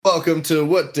Welcome to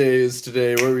What Day Is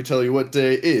Today, where we tell you what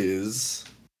day is.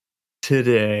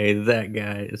 Today, that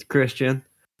guy is Christian.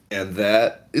 And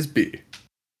that is B.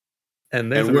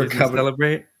 And there's a reason to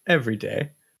celebrate every day.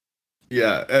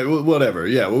 Yeah, whatever.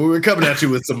 Yeah, well, we're coming at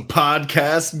you with some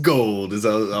podcast gold, as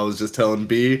I was just telling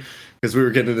B, because we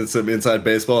were getting into some inside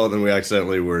baseball, and then we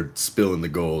accidentally were spilling the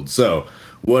gold. So,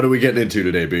 what are we getting into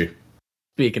today, B?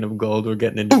 Speaking of gold, we're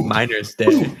getting into Miners Day.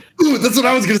 Ooh, that's what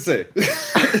I was going to say.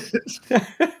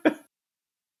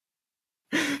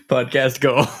 Podcast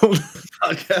gold.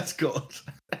 Podcast gold.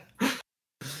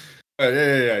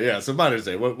 Yeah. So Miners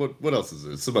Day. What else is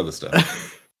it? Some other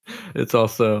stuff. It's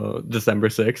also December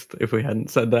 6th, if we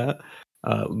hadn't said that.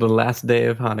 The last day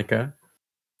of Hanukkah.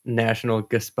 National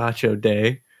Gazpacho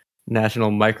Day.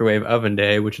 National Microwave Oven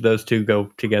Day, which those two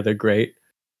go together great.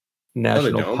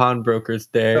 National Pawnbrokers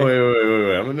Day. Oh,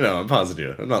 wait. No, I'm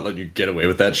positive. I'm not letting you get away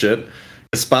with that shit.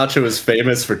 Gazpacho is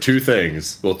famous for two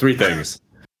things. Well, three things.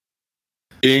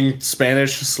 Being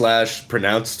Spanish /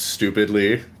 pronounced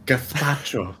stupidly.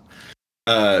 Gazpacho.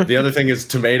 The other thing is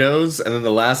tomatoes. And then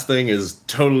the last thing is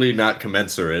totally not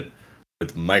commensurate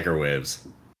with microwaves.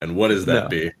 And what is that,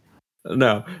 B?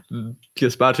 No.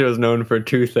 Gazpacho is known for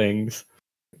two things.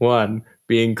 One,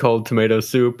 being cold tomato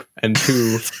soup, and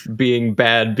two, being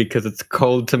bad because it's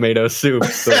cold tomato soup.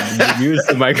 So you use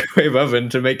the microwave oven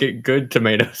to make it good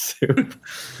tomato soup.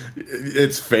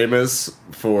 It's famous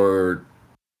for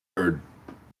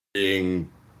being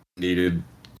needed.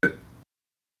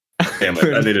 Damn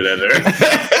it, I needed editor.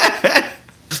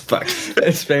 Fuck.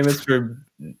 It's famous for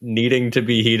needing to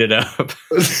be heated up.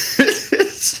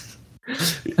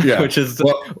 Yeah. Which is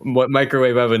what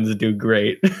microwave ovens do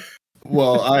great.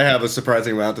 Well, I have a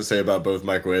surprising amount to say about both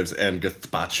microwaves and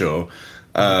gazpacho.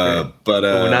 Okay. But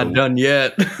we're not done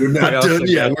yet. We're not done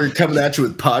yet. We're coming at you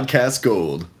with podcast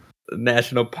gold.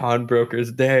 National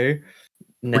Pawnbrokers Day.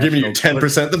 We're giving you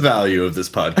 10% the value of this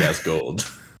podcast gold.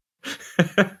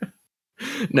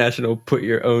 National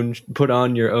Put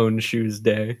on Your Own Shoes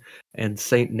Day and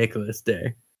St. Nicholas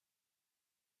Day.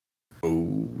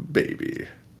 Oh baby,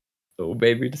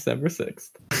 December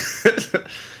 6th.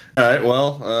 All right,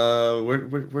 well, where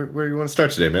do you want to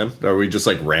start today, man? Are we just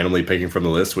like randomly picking from the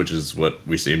list, which is what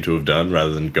we seem to have done,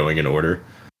 rather than going in order?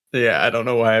 Yeah, I don't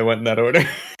know why I went in that order.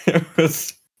 It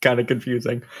was kind of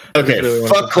confusing. Okay, really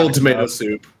fuck cold tomato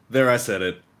soup. There, I said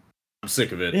it. I'm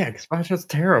sick of it. Yeah, gazpacho's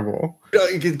terrible.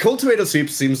 Cold tomato soup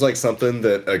seems like something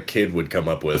that a kid would come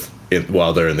up with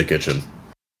while they're in the kitchen.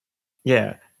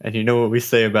 Yeah, and you know what we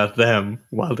say about them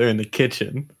while they're in the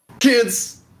kitchen?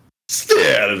 Kids,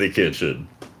 stay out of the kitchen.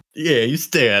 Yeah, you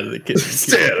stay out of the kitchen.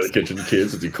 Stay out of the kitchen,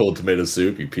 kids, with your cold tomato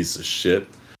soup, you piece of shit.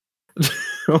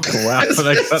 Oh, wow,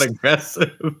 that got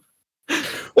aggressive.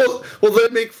 Well, they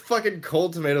make fucking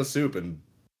cold tomato soup, and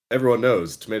everyone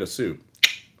knows tomato soup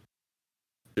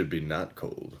should be not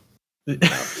cold. Not be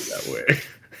that way.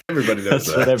 Everybody knows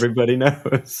That's what everybody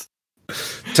knows.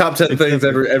 Top 10 things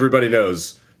everybody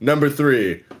knows. Number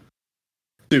 3,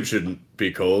 soup shouldn't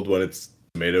be cold when it's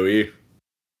tomato-y.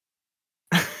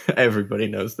 Everybody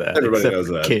knows that. Everybody knows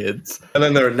that. Kids. And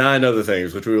then there are 9 other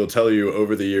things, which we will tell you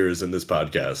over the years in this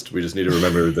podcast. We just need to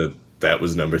remember that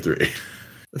was number 3.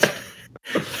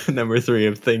 Number 3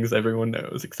 of things everyone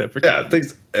knows, except for kids. Yeah,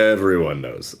 things everyone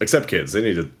knows. Except kids. They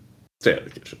need to stay out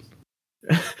of the kitchen.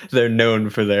 They're known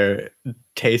for their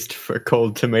taste for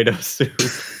cold tomato soup.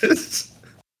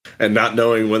 And not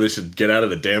knowing when they should get out of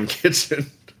the damn kitchen.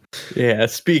 Yeah,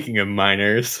 speaking of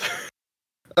minors.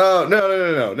 Oh,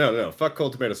 no. Fuck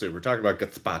cold tomato soup. We're talking about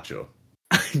gazpacho.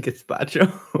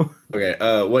 Gazpacho?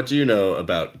 Okay, what do you know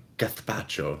about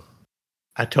gazpacho?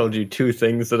 I told you 2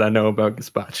 things that I know about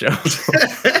gazpacho.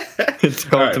 It's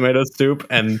cold tomato soup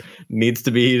and needs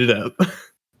to be heated up.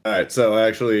 Alright, so I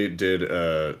actually did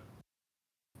a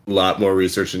lot more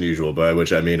research than usual, by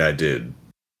which I mean I did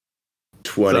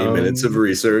 20 minutes of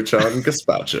research on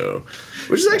gazpacho,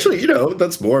 which is actually,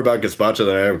 that's more about gazpacho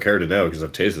than I ever care to know, because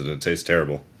I've tasted it. It tastes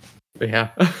terrible. Yeah.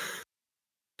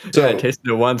 So I tasted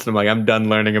it once, and I'm like, I'm done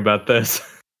learning about this.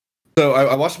 So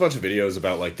I watched a bunch of videos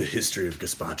about, like, the history of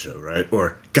gazpacho, right?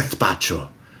 Or gazpacho.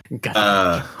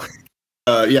 Yeah,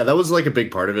 that was, like, a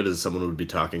big part of it, is someone would be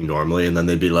talking normally, and then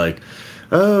they'd be like,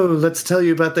 oh, let's tell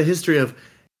you about the history of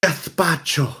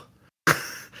gazpacho.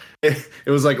 It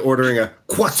was like ordering a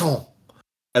croissant,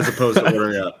 as opposed to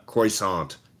ordering a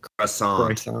croissant.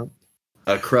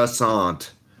 A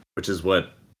croissant, which is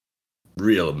what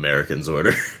real Americans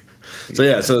order.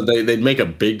 So they'd make a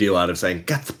big deal out of saying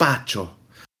gazpacho.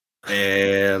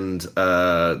 And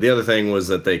the other thing was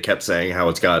that they kept saying how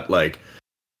it's got like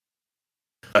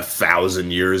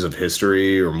 1,000 years of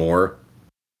history or more.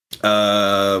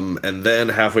 And then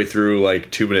halfway through,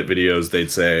 like 2-minute videos,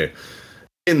 they'd say,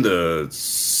 in the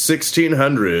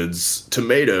 1600s,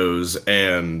 tomatoes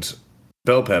and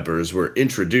bell peppers were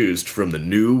introduced from the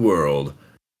New World,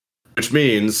 which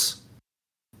means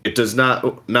it does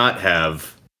not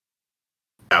have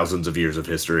thousands of years of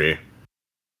history,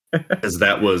 as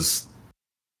that was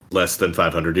less than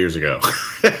 500 years ago.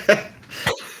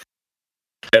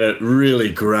 And it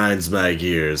really grinds my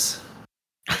gears.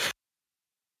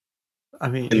 I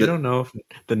mean, you don't know if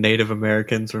the Native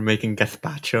Americans were making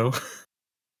gazpacho.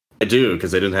 I do,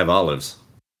 because they didn't have olives.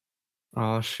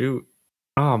 Oh, shoot.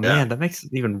 Oh, man, that makes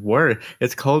it even worse.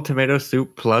 It's cold tomato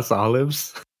soup plus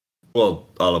olives. Well,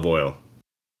 olive oil.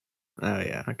 Oh,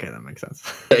 yeah. Okay, that makes sense.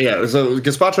 Yeah, so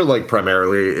gazpacho, like,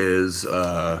 primarily is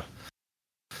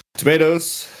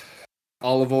tomatoes,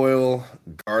 olive oil,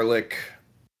 garlic,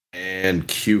 and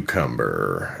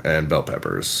cucumber, and bell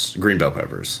peppers, green bell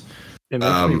peppers. It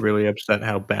makes me really upset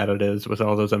how bad it is with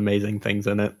all those amazing things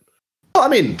in it. Well, I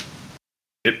mean,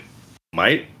 it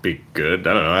might be good.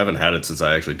 I don't know. I haven't had it since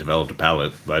I actually developed a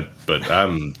palate, but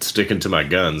I'm sticking to my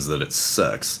guns that it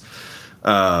sucks.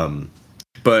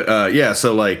 Yeah,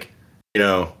 so like, you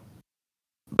know,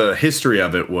 the history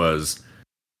of it was,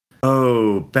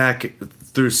 back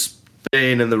through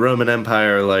Spain and the Roman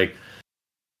Empire, like,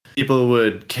 people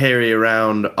would carry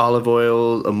around olive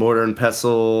oil, a mortar and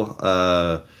pestle,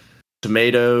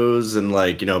 tomatoes, and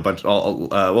like, you know, a bunch.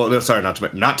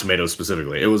 Not tomatoes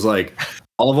specifically. It was like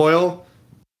olive oil,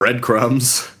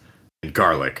 breadcrumbs, and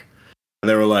garlic. And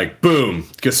they were like, boom,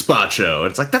 gazpacho. And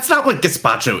it's like, that's not what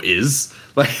gazpacho is.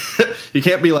 Like, you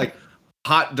can't be like,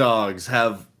 hot dogs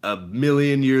have a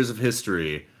million years of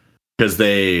history because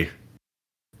they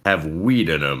have wheat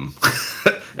in them.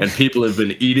 And people have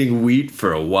been eating wheat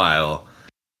for a while.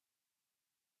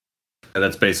 And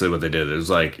that's basically what they did. It was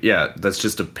like, yeah, that's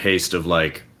just a paste of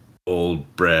like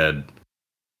old bread,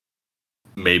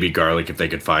 maybe garlic if they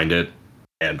could find it,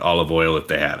 and olive oil if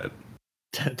they had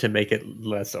it. To make it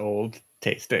less old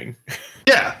tasting.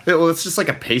 Yeah, well, it's just like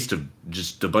a paste of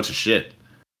just a bunch of shit.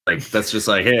 Like, that's just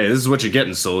like, hey, this is what you're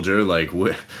getting, soldier. Like,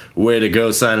 way to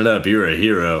go, sign it up. You're a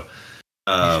hero.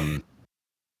 And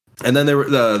then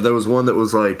there was one that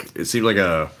was like, it seemed like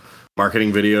a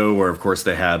marketing video where, of course,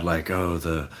 they had like,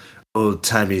 the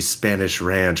old-timey Spanish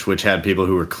ranch, which had people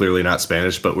who were clearly not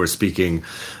Spanish, but were speaking,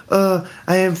 I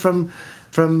am from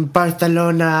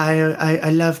Barcelona, I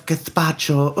love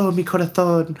gazpacho, mi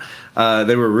corazón.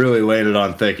 They were really laying it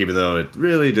on thick, even though it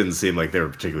really didn't seem like they were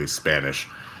particularly Spanish.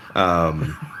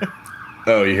 You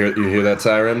hear that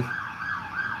siren?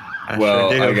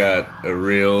 Well, sure, I got a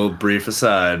real brief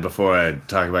aside before I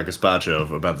talk about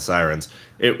gazpacho, about the sirens.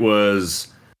 It was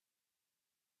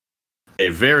a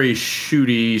very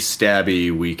shooty,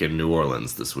 stabby week in New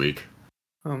Orleans this week.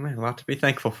 Oh man, a lot to be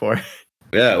thankful for.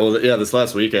 Yeah, well, yeah, this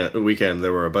last weekend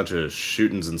there were a bunch of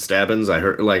shootings and stabbings. I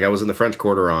heard, like, I was in the French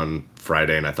Quarter on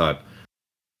Friday, and I thought,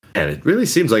 man, it really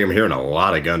seems like I'm hearing a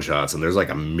lot of gunshots, and there's like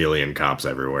a million cops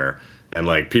everywhere. And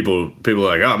like people are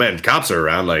like, oh man, cops are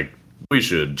around, like, we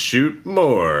should shoot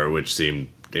more, which seemed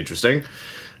interesting.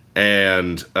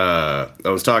 And I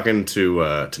was talking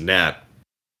to Nat.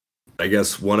 I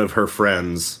guess one of her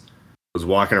friends was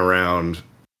walking around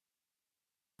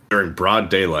during broad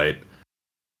daylight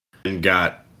and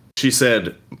she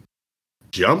said,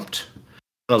 jumped.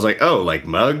 I was like, oh, like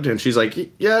mugged? And she's like,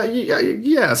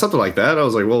 yeah, something like that. I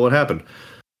was like, well, what happened?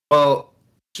 Well,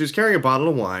 she was carrying a bottle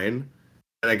of wine,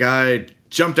 and a guy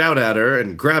jumped out at her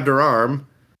and grabbed her arm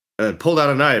and pulled out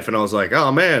a knife. And I was like,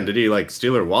 oh man, did he like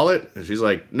steal her wallet? And she's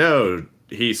like, no,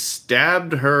 he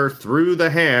stabbed her through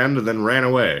the hand and then ran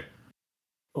away.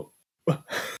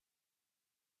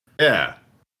 Yeah.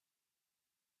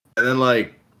 And then,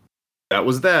 like, that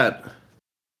was that.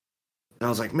 And I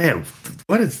was like, man,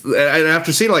 what is... And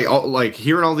after seeing, like,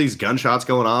 hearing all these gunshots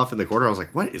going off in the corner, I was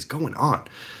like, what is going on?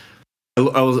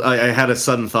 I had a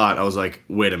sudden thought. I was like,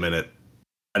 wait a minute.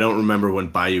 I don't remember when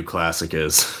Bayou Classic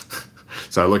is.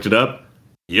 So I looked it up.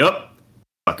 Yup.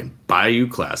 Fucking Bayou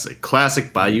Classic.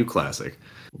 Classic Bayou Classic.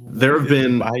 There have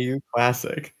been... Bayou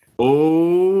Classic.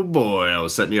 Oh, boy. I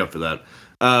was setting you up for that.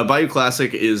 Bayou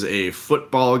Classic is a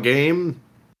football game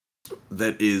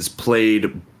that is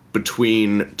played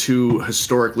between two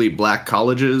historically black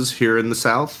colleges here in the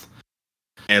South.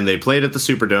 And they play it at the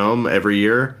Superdome every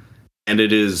year. And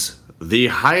it is the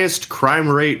highest crime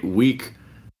rate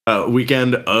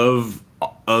weekend of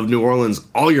New Orleans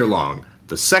all year long.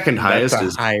 The second highest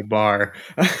is high bar.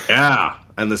 Yeah.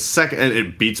 And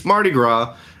it beats Mardi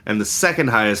Gras. And the second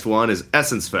highest one is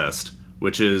Essence Fest,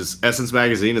 which is Essence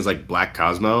Magazine is like Black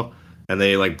Cosmo. and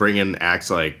they like bring in acts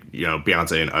like, you know,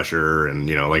 Beyonce and Usher and,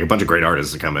 you know, like a bunch of great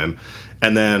artists to come in.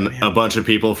 And then a bunch of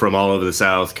people from all over the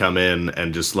South come in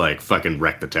and just like fucking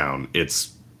wreck the town.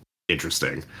 It's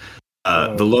interesting.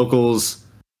 The locals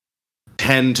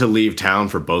tend to leave town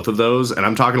for both of those, and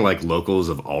I'm talking like locals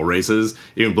of all races.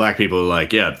 Even black people are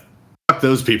like, yeah, fuck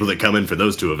those people that come in for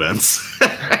those two events.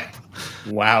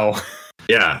 Wow.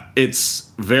 Yeah,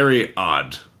 it's very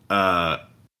odd.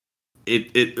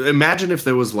 Imagine if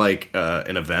there was like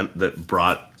an event that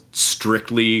brought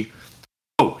strictly.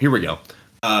 Oh, here we go.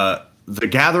 The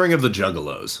Gathering of the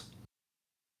Juggalos.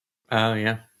 Oh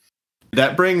yeah.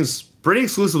 That brings pretty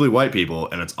exclusively white people,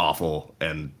 and it's awful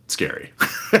and scary.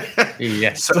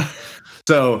 Yes.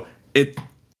 So I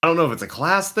don't know if it's a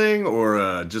class thing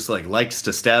or just like likes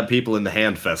to stab people in the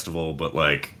hand festival, but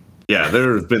like, yeah,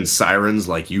 there have been sirens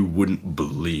like you wouldn't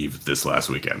believe this last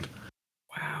weekend.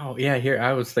 Wow. Yeah, here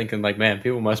I was thinking like, man,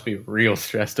 people must be real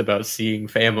stressed about seeing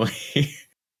family.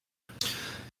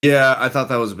 Yeah, I thought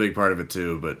that was a big part of it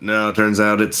too, but no, it turns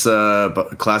out it's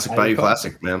classic Bayou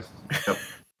Classic, man. Yep.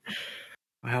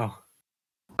 Wow.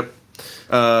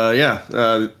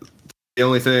 The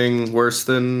only thing worse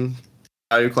than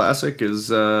Bayou Classic is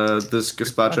this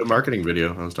gazpacho marketing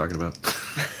video I was talking about.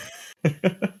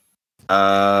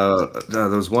 There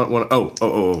was one.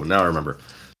 Now I remember.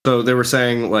 So they were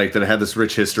saying like that it had this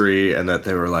rich history, and that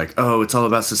they were like, oh, it's all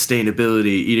about sustainability,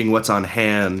 eating what's on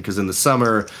hand, because in the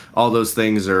summer all those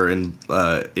things are in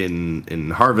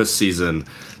harvest season.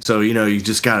 So, you know, you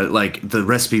just got it, like the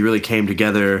recipe really came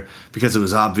together because it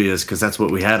was obvious, because that's what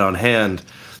we had on hand.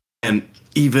 And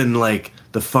even like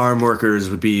the farm workers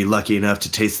would be lucky enough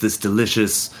to taste this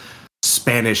delicious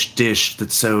Spanish dish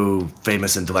that's so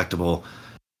famous and delectable.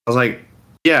 I was like,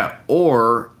 yeah,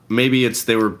 or maybe it's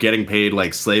they were getting paid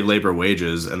like slave labor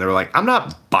wages, and they were like, I'm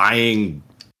not buying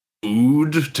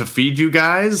food to feed you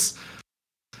guys.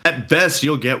 At best,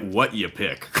 you'll get what you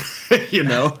pick, you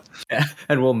know? Yeah,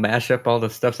 and we'll mash up all the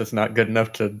stuff that's not good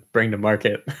enough to bring to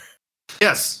market.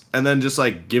 Yes, and then just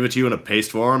like give it to you in a paste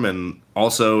form, and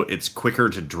also it's quicker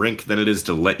to drink than it is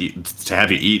to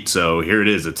have you eat. So here it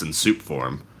is; it's in soup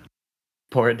form.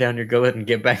 Pour it down your gullet and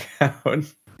get back out.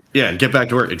 Yeah, and get back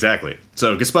to work. Exactly.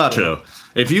 So gazpacho.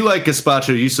 If you like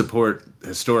gazpacho, you support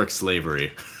historic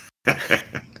slavery.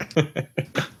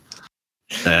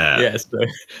 Yes,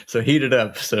 so heat it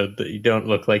up so that you don't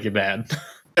look like you're bad.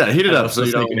 Yeah, heat it up so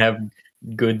you can have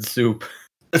good soup.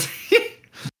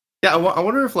 Yeah, I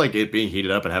wonder if like it being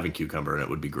heated up and having cucumber in it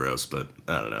would be gross, but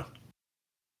I don't know.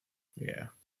 Yeah.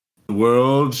 The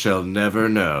world shall never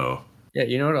know. Yeah,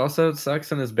 you know what also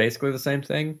sucks and is basically the same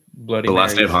thing? Bloody The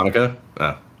last day Marys. of Hanukkah?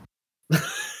 Oh.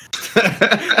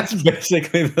 It's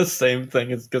basically the same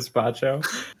thing as gazpacho.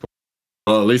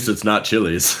 Well, at least it's not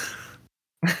Chili's.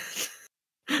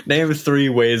 Name 3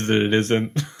 ways that it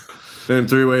isn't. Name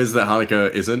 3 ways that Hanukkah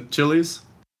isn't Chili's.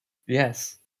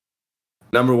 Yes.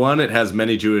 Number 1, it has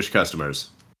many Jewish customers.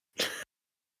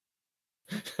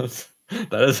 That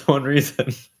is one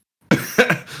reason.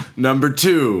 Number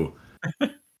 2,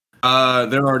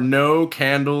 there are no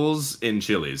candles in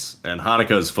Chili's, and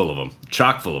Hanukkah is full of them.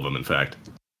 Chock full of them, in fact.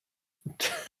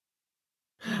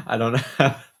 I don't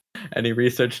have any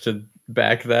research to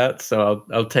back that, so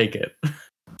I'll take it.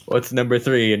 What's number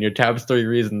 3 in your top 3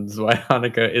 reasons why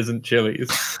Hanukkah isn't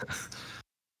Chili's?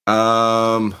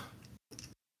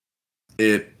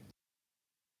 It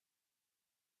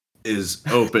is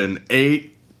open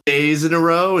 8 days in a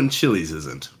row, and Chili's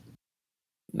isn't.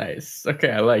 Nice. Okay,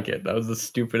 I like it. That was the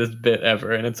stupidest bit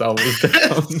ever, and it's always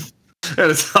dumb.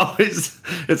 And it's always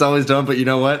dumb, but you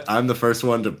know what? I'm the first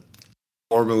one to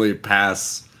formally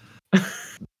pass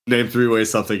name 3 ways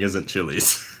something isn't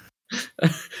Chili's.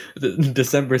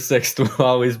 December 6th will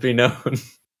always be known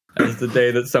as the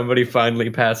day that somebody finally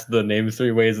passed the name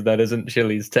 3 ways that isn't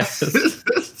Chili's test.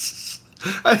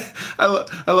 I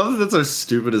love that that's our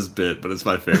stupidest bit, but it's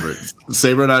my favorite.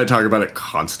 Saber and I talk about it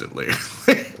constantly.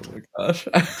 Oh my gosh.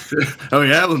 Oh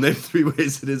yeah, well, name 3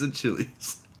 ways it isn't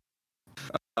Chili's.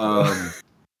 Wait,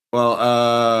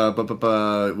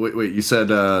 you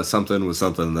said something was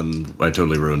something, then I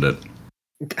totally ruined it.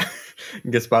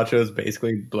 Gazpacho is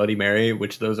basically Bloody Mary,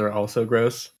 which those are also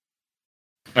gross.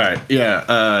 All right,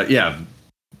 yeah.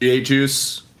 V8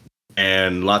 juice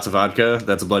and lots of vodka.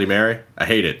 That's a Bloody Mary. I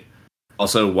hate it.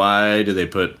 Also, why do they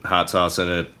put hot sauce in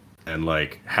it and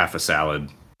like half a salad?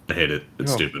 I hate it.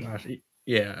 It's stupid. Gosh.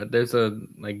 Yeah, there's a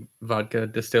like vodka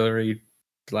distillery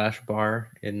 / bar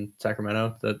in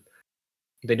Sacramento that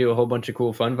They do a whole bunch of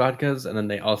cool fun vodkas, and then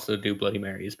they also do Bloody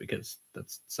Marys because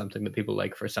that's something that people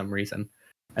like for some reason.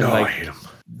 And No, I like hate them.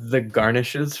 the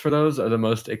garnishes for those are the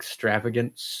most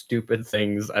extravagant, stupid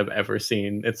things I've ever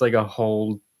seen. It's like a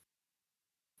whole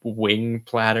wing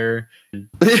platter,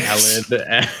 salad,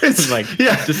 and It's like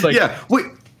yeah, just like yeah. Wait.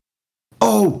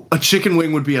 Oh, a chicken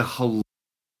wing would be a hilarious.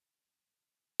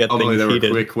 get Although things there were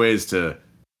heated. quick ways to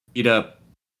eat up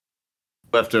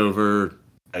leftover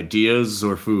ideas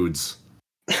or foods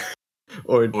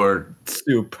or or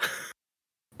soup.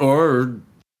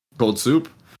 cold soup.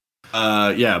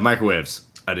 Yeah, microwaves.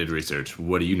 I did research.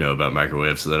 What do you know about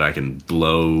microwaves so that I can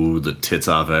blow the tits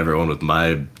off of everyone with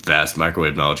my vast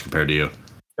microwave knowledge compared to you?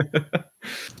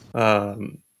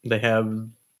 They have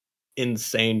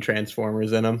insane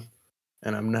transformers in them,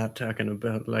 and I'm not talking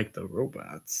about like the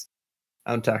robots.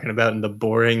 I'm talking about in the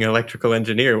boring electrical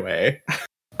engineer way.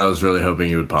 I was really hoping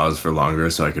you would pause for longer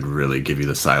so I could really give you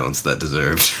the silence that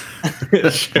deserved.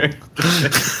 Sure.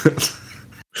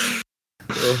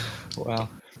 Oh, wow.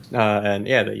 And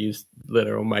yeah, they use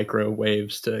literal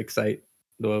microwaves to excite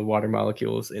the water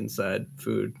molecules inside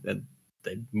food, and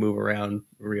they move around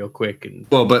real quick. And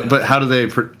Well, but how do they?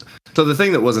 So the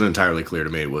thing that wasn't entirely clear to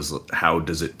me was how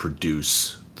does it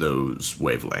produce those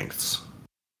wavelengths?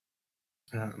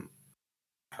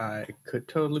 I could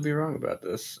totally be wrong about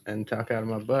this and talk out of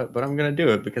my butt, but I'm gonna do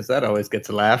it because that always gets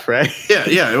a laugh, right?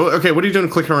 Yeah. Okay, what are you doing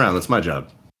clicking around? That's my job.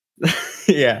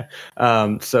 Yeah.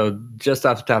 So just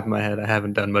off the top of my head, I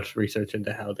haven't done much research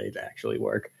into how they actually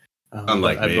work.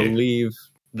 Unlike I me. believe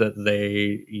that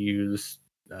they use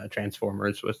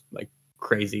transformers with like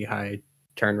crazy high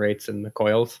turn rates in the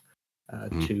coils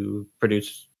to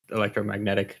produce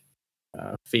electromagnetic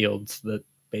fields that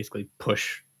basically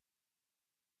push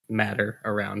matter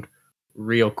around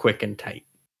real quick and tight.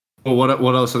 Well,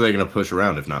 what else are they going to push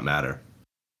around if not matter?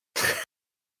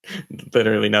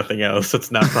 Literally nothing else.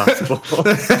 It's not possible.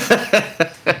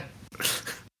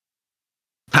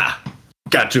 Ha!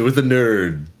 Got you with a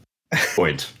nerd.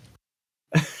 Point.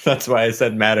 That's why I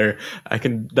said matter.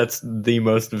 That's the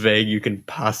most vague you can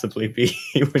possibly be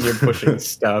when you're pushing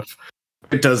stuff.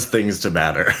 It does things to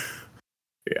matter.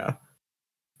 Yeah.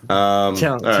 Tell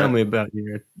Tell me about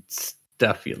your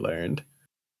stuff you learned.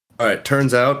 All right.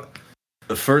 Turns out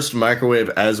the first microwave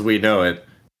as we know it,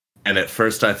 and at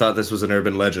first I thought this was an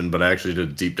urban legend, but I actually did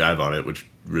a deep dive on it, which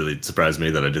really surprised me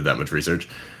that I did that much research.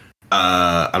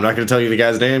 I'm not going to tell you the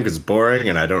guy's name because it's boring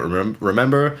and I don't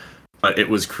remember, but it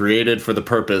was created for the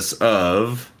purpose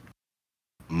of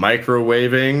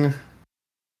microwaving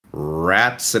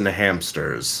rats and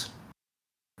hamsters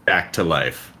back to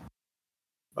life.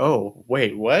 Oh,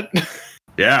 wait, what?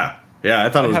 Yeah, I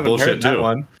thought it was bullshit too.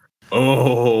 One.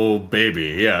 Oh,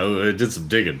 baby. Yeah, I did some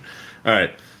digging. All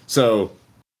right. So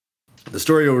the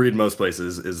story you'll read most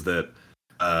places is that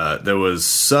there was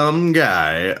some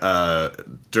guy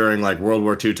during like World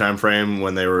War II time frame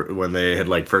when they had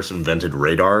like first invented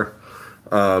radar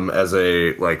as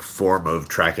a like form of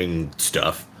tracking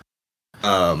stuff,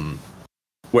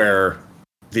 where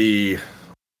the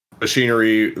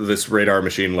machinery, this radar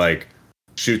machine, like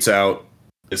shoots out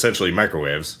essentially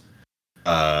microwaves,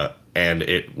 and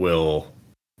it will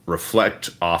reflect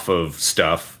off of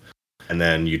stuff, and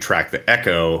then you track the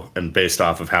echo, and based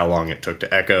off of how long it took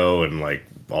to echo and like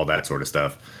all that sort of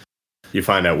stuff, you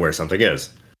find out where something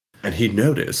is. And he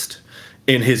noticed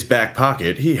in his back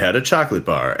pocket he had a chocolate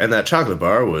bar, and that chocolate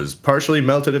bar was partially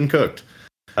melted and cooked,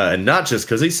 and not just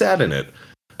because he sat in it,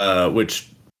 which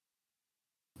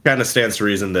kind of stands to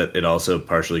reason that it also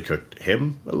partially cooked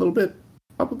him a little bit,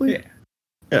 probably.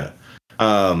 Yeah.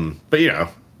 But you know,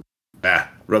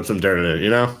 rub some dirt in it, you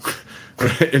know,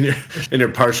 in your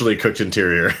partially cooked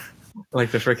interior.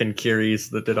 Like the freaking Curies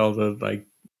that did all the like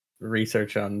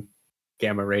research on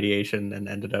gamma radiation and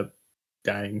ended up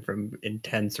dying from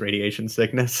intense radiation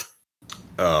sickness.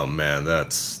 Oh man,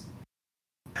 that's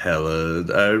hella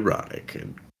ironic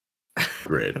and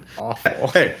great. Awful.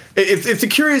 Hey, if the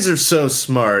Curies are so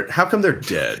smart, how come they're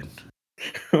dead?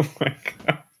 Oh my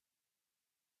god.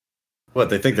 What,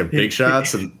 they think they're big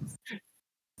shots and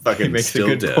fucking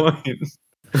still dead?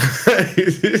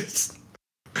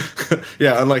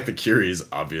 Yeah, unlike the Curies,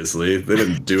 obviously. They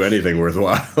didn't do anything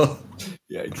worthwhile.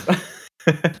 Yeah.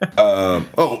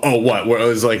 What? Where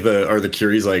is like are the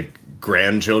Curies like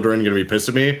grandchildren gonna be pissed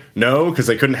at me? No, because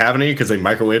they couldn't have any because they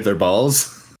microwaved their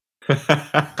balls.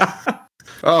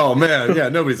 Oh man, yeah,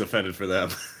 nobody's offended for them.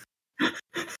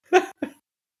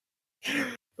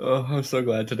 Oh, I'm so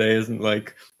glad today isn't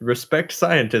like Respect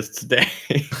Scientists Day.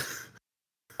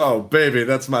 Oh baby,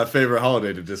 that's my favorite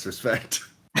holiday to disrespect.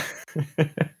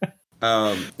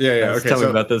 Yeah. Okay, tell me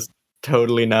about this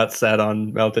totally not sat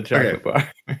on melted chocolate bar.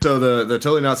 So the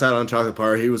totally not sat on chocolate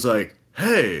bar, he was like,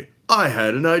 hey, I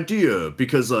had an idea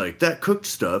because like that cooked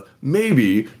stuff,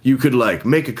 maybe you could like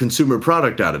make a consumer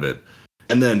product out of it.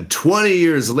 And then 20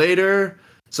 years later,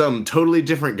 some totally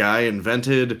different guy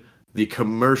invented the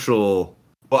commercial.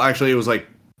 Well, actually, it was like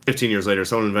 15 years later,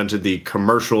 someone invented the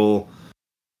commercial,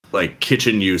 like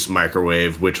kitchen use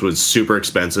microwave, which was super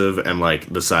expensive and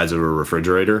like the size of a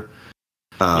refrigerator.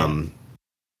 And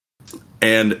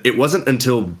it wasn't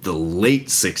until the late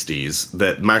 60s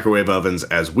that microwave ovens,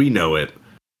 as we know it,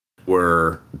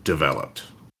 were developed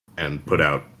and put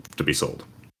out to be sold.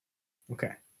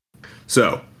 Okay.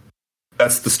 So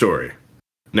that's the story.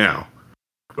 Now,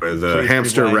 where the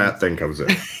hamster rat thing comes in.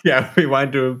 Yeah, we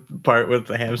wind to a part with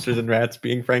the hamsters and rats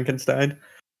being Frankenstein.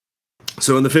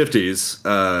 So in the 50s,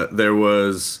 there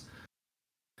was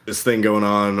this thing going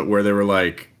on where they were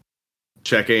like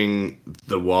checking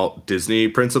the Walt Disney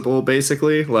principle,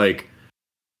 basically. Like,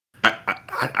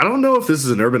 I don't know if this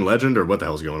is an urban legend or what the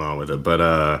hell's going on with it,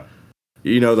 but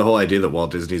you know, the whole idea that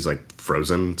Walt Disney's like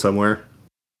frozen somewhere.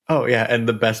 Oh yeah, and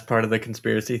the best part of the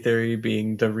conspiracy theory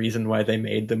being the reason why they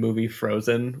made the movie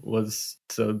Frozen was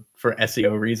so for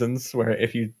SEO reasons, where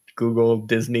if you Google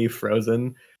Disney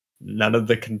Frozen, none of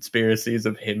the conspiracies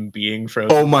of him being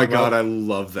frozen. Oh my god, I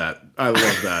love that. I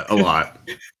love that a lot.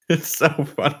 It's so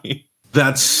funny.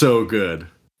 That's so good.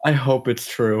 I hope it's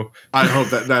true. I hope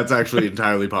that that's actually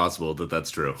entirely possible that that's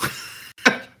true.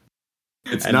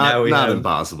 It's And not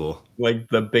impossible. Like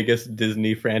the biggest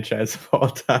Disney franchise of all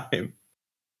time.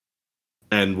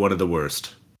 And one of the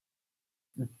worst.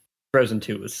 Frozen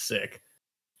 2 was sick.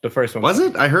 The first one was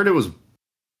it? I heard it was.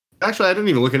 Actually, I didn't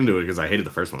even look into it because I hated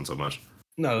the first one so much.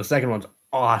 No, the second one's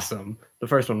awesome. The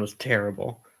first one was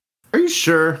terrible. Are you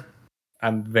sure?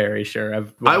 I'm very sure.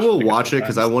 I will watch it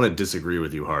because I want to disagree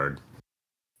with you hard.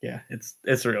 Yeah,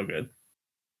 it's real good.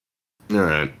 All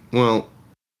right. Well,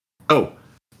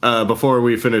 before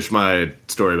we finish my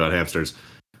story about hamsters,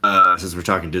 since we're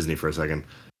talking Disney for a second,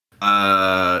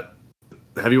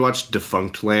 have you watched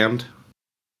Defunct Land?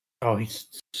 Oh, he's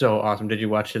so awesome. Did you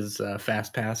watch his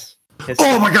Fast Pass?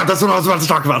 Oh my god, that's what I was about to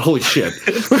talk about. Holy shit.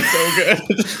 It's so good.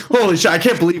 Holy shit, I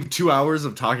can't believe 2 hours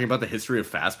of talking about the history of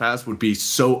Fast Pass would be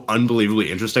so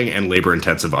unbelievably interesting and labor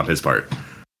intensive on his part.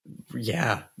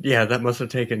 Yeah, that must have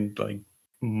taken like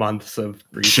months of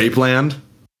research. Shapeland?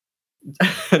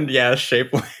 And yeah,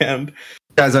 Shapeland.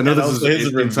 Guys, I know this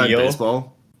is inside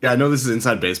baseball. Yeah, I know this is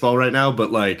inside baseball right now,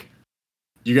 but like,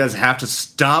 you guys have to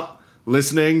stop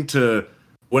listening to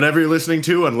whatever you're listening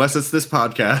to, unless it's this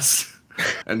podcast,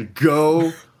 and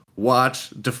go watch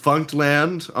Defunct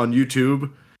Land on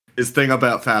YouTube. His thing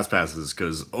about Fast Passes,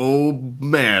 because oh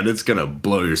man, it's gonna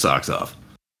blow your socks off.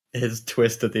 His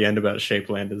twist at the end about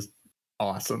Shapeland is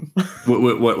awesome.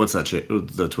 What's that?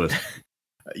 The twist?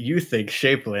 You think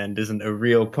Shapeland isn't a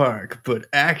real park, but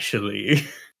actually,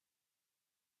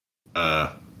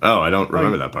 I don't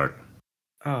remember that part.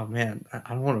 Oh man, I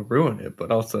don't want to ruin it,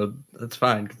 but also that's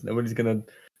fine because nobody's gonna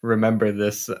remember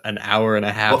this an hour and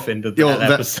a half into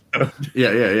that episode.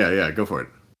 Yeah. Go for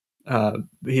it.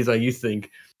 He's like, you think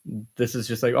this is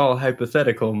just like all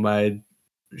hypothetical, my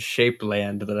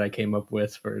Shapeland that I came up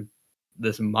with for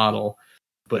this model,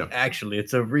 but actually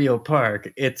it's a real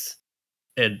park. It's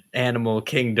an animal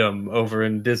kingdom over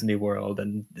in Disney World,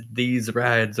 and these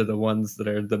rides are the ones that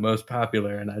are the most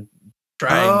popular, and a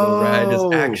triangle ride is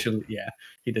actually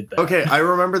he did that. Okay, I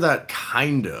remember that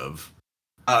kind of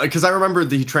because I remember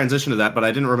the transition to that, but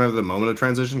I didn't remember the moment of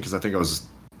transition because I think I was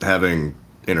having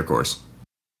intercourse.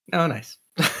 Oh, nice.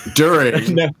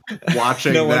 During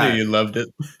watching no that. wonder you loved it.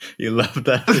 You loved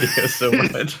that video so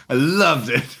much. I loved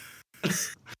it.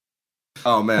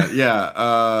 Oh man, yeah.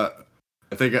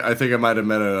 I think I might have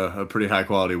met a pretty high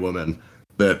quality woman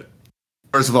that,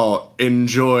 first of all,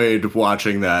 enjoyed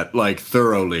watching that like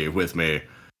thoroughly with me,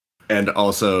 and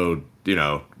also, you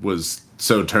know, was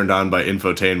so turned on by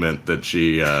infotainment that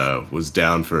she was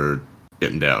down for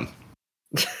getting down.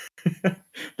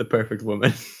 The perfect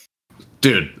woman.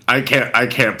 Dude, I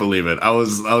can't believe it. I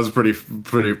was pretty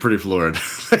floored.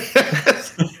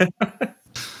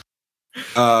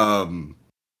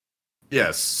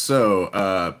 Yes,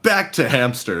 so back to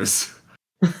hamsters.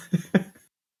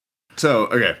 So,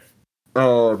 okay.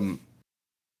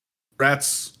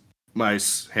 Rats,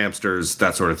 mice, hamsters,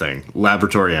 that sort of thing.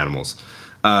 Laboratory animals.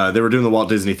 They were doing the Walt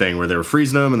Disney thing where they were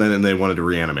freezing them and then they wanted to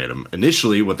reanimate them.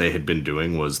 Initially, what they had been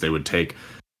doing was they would take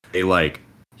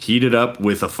heat it up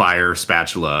with a fire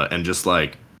spatula and just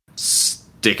like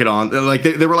stick it on. Like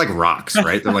they were like rocks,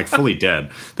 right? They're like fully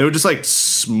dead. They would just like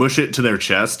smush it to their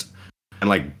chest and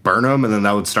like burn them, and then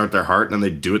that would start their heart, and then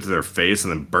they'd do it to their face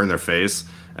and then burn their face,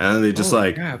 and then they just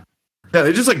Holy crap. yeah,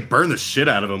 they just like burn the shit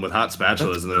out of them with hot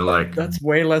spatulas, and they're like, That's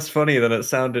way less funny than it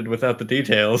sounded without the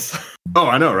details. oh,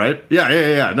 I know, right?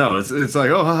 Yeah. No, it's like,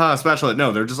 oh, haha, spatula.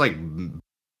 No, they're just like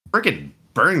freaking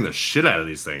burning the shit out of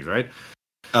these things, right?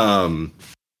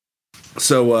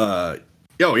 So,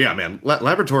 oh yeah, man,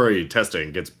 laboratory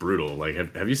testing gets brutal. Like,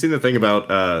 have you seen the thing about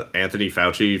Anthony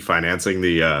Fauci financing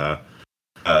the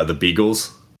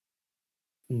Beagles?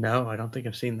 No, I don't think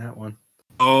I've seen that one.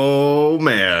 Oh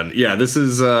man, yeah, this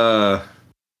is the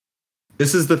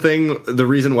thing. The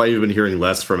reason why you've been hearing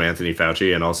less from Anthony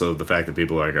Fauci, and also the fact that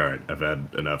people are like, all right, I've had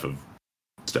enough of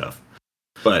stuff.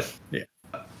 But yeah,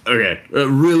 okay,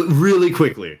 really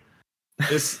quickly,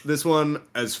 this one,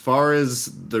 as far as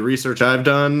the research I've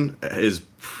done, is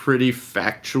pretty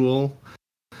factual,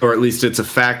 or at least it's a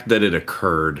fact that it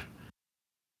occurred.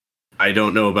 I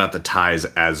don't know about the ties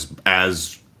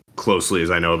as closely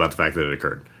as I know about the fact that it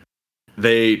occurred.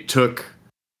 They took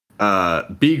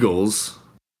beagles,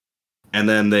 and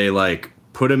then they like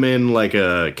put them in like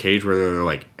a cage where their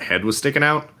like head was sticking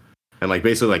out, and like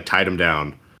basically like tied them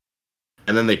down,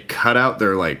 and then they cut out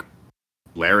their like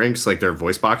larynx, like their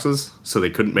voice boxes, so they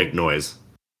couldn't make noise.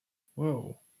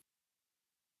 Whoa.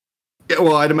 Yeah,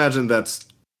 well, I'd imagine that's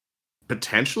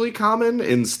potentially common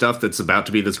in stuff that's about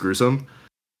to be this gruesome.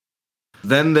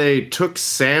 Then they took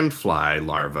sandfly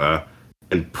larvae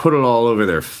and put it all over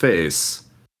their face,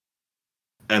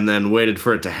 and then waited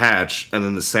for it to hatch, and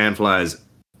then the sandflies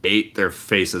ate their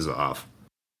faces off.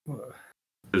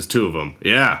 There's two of them,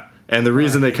 yeah. And the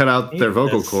reason they cut out their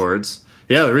vocal cords,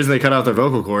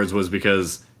 was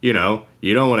because, you know,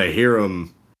 you don't want to hear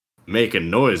them making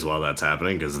noise while that's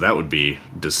happening, because that would be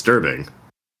disturbing.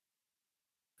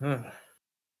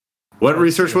 What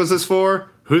research was this for?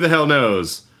 Who the hell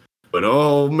knows? But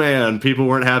oh man, people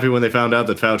weren't happy when they found out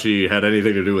that Fauci had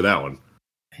anything to do with that one.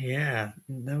 Yeah,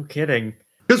 no kidding.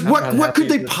 Because what could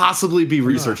they possibly be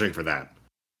researching for that?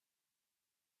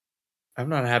 I'm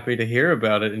not happy to hear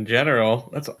about it in general.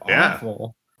 That's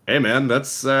awful. Hey man,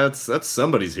 that's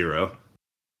somebody's hero.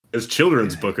 There's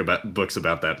children's books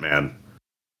about that man.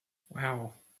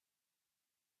 Wow.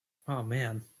 Oh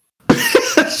man.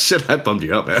 Shit, I bummed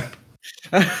you out, man.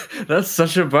 That's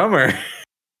such a bummer.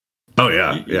 Oh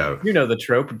yeah, yeah. You know the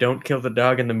trope, don't kill the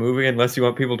dog in the movie unless you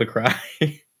want people to cry.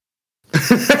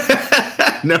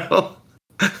 No.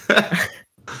 I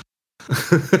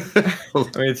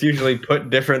mean, it's usually put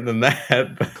different than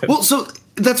that. But. Well, so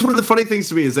that's one of the funny things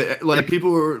to me is that like people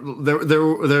were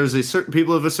there's a certain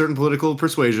people of a certain political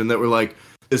persuasion that were like,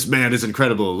 this man is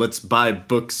incredible. Let's buy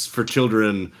books for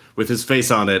children with his face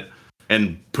on it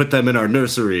and put them in our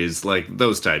nurseries, like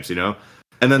those types, you know.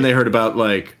 And then they heard about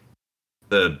like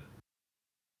the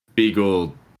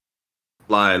beagle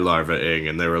fly larvaing,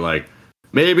 and they were like,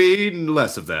 maybe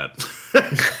less of that.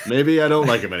 Maybe I don't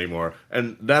like him anymore.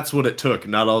 And that's what it took,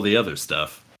 not all the other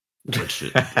stuff, which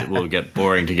it will get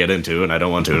boring to get into, and I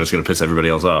don't want to, and it's going to piss everybody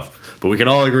else off. But we can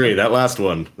all agree, that last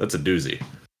one, that's a doozy.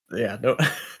 Yeah,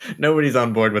 nobody's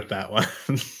on board with that one.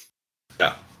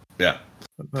 Yeah.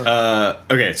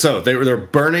 Okay, so they're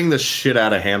burning the shit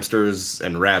out of hamsters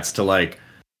and rats to, like,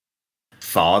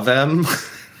 thaw them,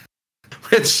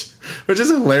 which is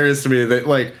hilarious to me. That,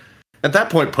 like, at that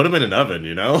point, put them in an oven,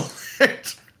 you know?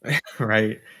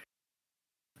 Right.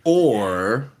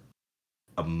 Or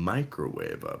a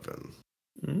microwave oven.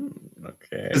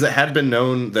 Okay. Because it had been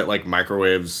known that like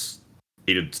microwaves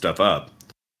heated stuff up.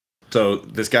 So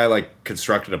this guy like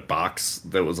constructed a box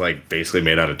that was like basically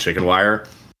made out of chicken wire.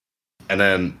 And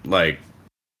then like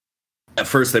at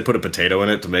first they put a potato in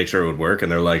it to make sure it would work,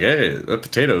 and they're like, hey, the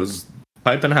potato's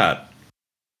piping hot.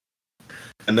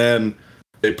 And then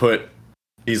they put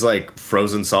these like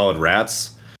frozen solid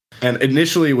rats. And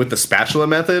initially, with the spatula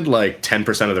method, like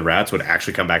 10% of the rats would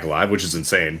actually come back alive, which is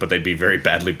insane, but they'd be very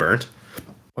badly burnt.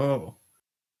 Oh.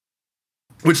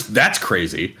 Which, that's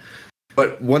crazy.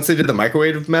 But once they did the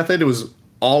microwave method, it was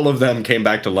all of them came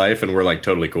back to life and were like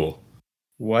totally cool.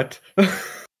 What?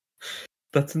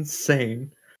 That's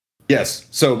insane. Yes.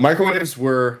 So microwaves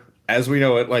were, as we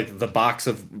know it, like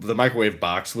the microwave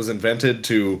box was invented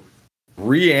to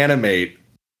reanimate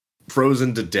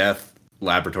frozen to death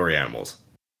laboratory animals.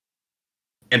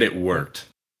 And it worked.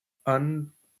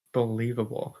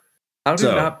 Unbelievable. How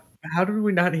did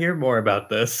we not hear more about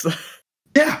this?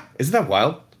 Yeah, isn't that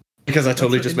wild? Because I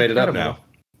totally just made it up now.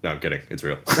 No, I'm kidding. It's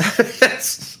real.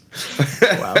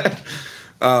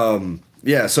 Wow.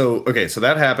 Yeah, so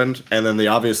that happened, and then the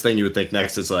obvious thing you would think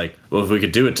next is like, well, if we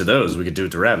could do it to those, we could do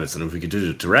it to rabbits, and if we could do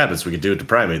it to rabbits, we could do it to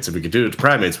primates, if we could do it to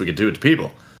primates, we could do it to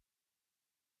people.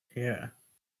 Yeah.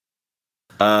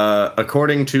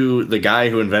 According to the guy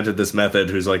who invented this method,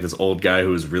 who's like this old guy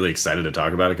who's really excited to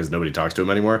talk about it because nobody talks to him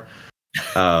anymore.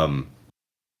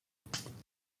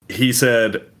 He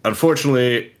said,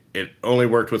 unfortunately, it only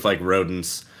worked with like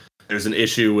rodents. There's an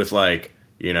issue with like,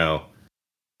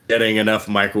 getting enough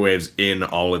microwaves in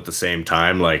all at the same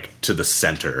time, like to the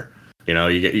center.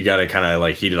 You got to kind of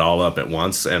like heat it all up at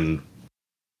once, and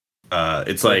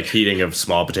it's like heating a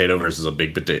small potato versus a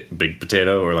big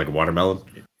potato or like a watermelon.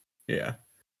 Yeah.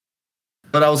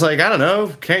 But I was like, I don't know.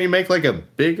 Can't you make like a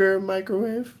bigger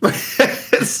microwave?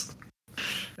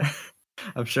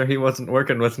 I'm sure he wasn't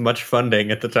working with much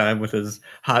funding at the time with his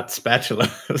hot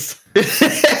spatulas.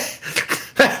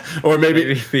 Or maybe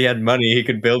if he had money, he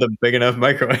could build a big enough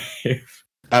microwave.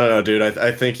 I don't know, dude.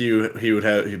 I think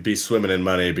he'd be swimming in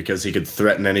money because he could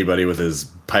threaten anybody with his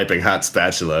piping hot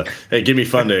spatula. Hey, give me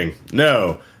funding.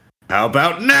 No. How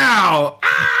about now?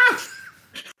 Ah!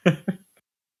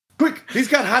 Quick, he's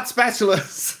got hot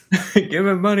spatulas. Give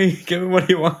him money. Give him what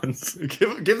he wants.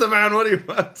 Give the man what he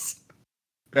wants.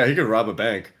 Yeah, he could rob a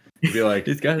bank. He'd be like,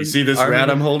 you see this rat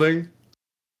I'm holding?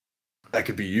 That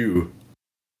could be you.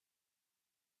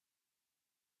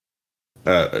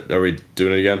 Are we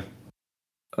doing it again?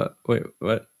 Wait,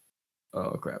 what?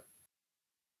 Oh, crap.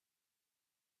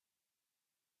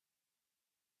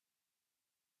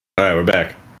 All right, we're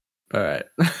back. All right.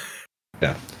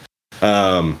 Yeah.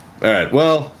 All right.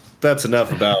 Well, that's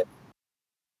enough about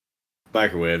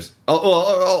microwaves.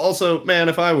 Also, man,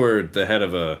 if I were the head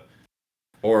of a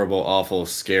horrible, awful,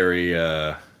 scary,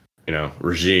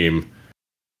 regime,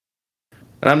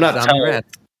 and I'm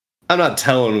not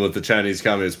telling what the Chinese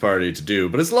Communist Party to do,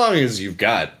 but as long as you've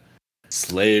got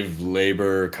slave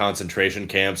labor concentration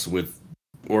camps with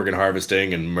organ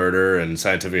harvesting and murder and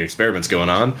scientific experiments going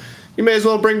on, you may as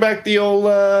well bring back the old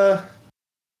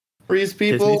freeze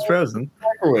people. Disney's Frozen.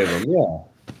 Microwave them, yeah.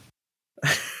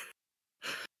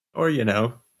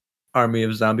 Or, army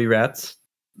of zombie rats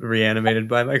reanimated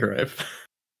by microwave.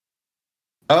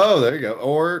 Oh, there you go.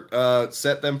 Or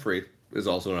set them free is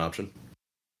also an option.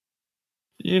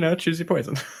 Choose your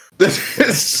poison.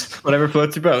 Whatever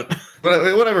floats your boat.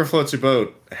 Whatever floats your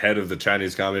boat, head of the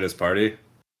Chinese Communist Party.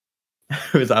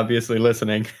 Who is obviously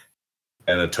listening.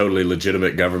 And a totally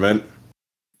legitimate government.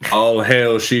 All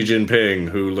hail Xi Jinping,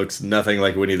 who looks nothing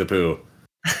like Winnie the Pooh.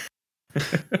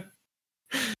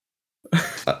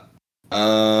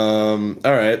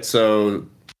 All right, so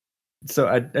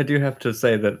I do have to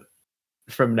say that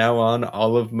from now on,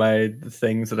 all of my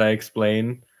things that I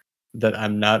explain that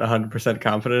I'm not 100%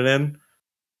 confident in,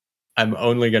 I'm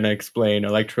only going to explain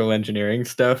electrical engineering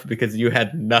stuff because you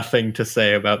had nothing to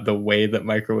say about the way that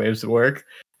microwaves work,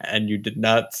 and you did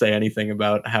not say anything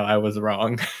about how I was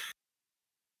wrong.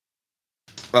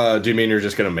 Do you mean you're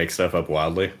just going to make stuff up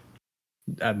wildly?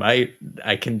 I might.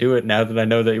 I can do it now that I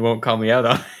know that you won't call me out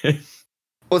on it.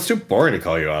 Well, it's too boring to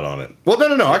call you out on it. Well,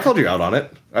 no. I called you out on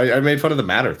it. I made fun of the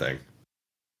matter thing.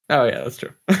 Oh, yeah, that's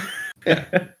true. Yeah.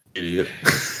 Idiot.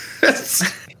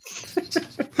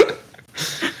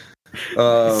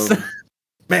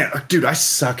 Man, dude, I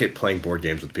suck at playing board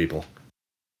games with people.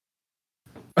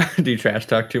 Do you trash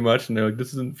talk too much? And they're like, this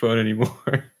isn't fun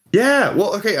anymore. Yeah,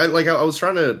 well, okay. I was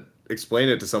trying to explain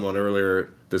it to someone earlier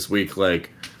this week. Like,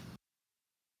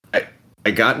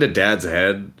 I got into Dad's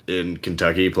head in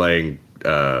Kentucky playing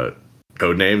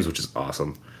Codenames, which is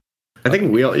awesome. I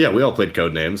think we all played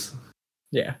Codenames.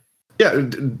 Yeah. Yeah,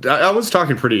 I was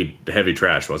talking pretty heavy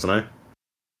trash, wasn't I?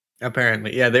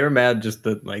 Apparently. Yeah, they were mad just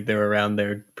that they were around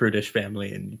their prudish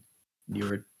family and you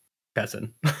were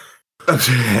cussing.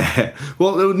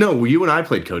 Well, no, you and I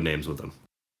played Codenames with them.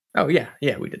 Oh, yeah.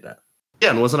 Yeah, we did that. Yeah,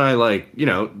 and wasn't I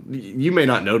you may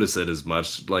not notice it as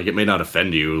much, it may not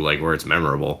offend you, where it's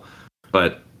memorable,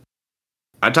 but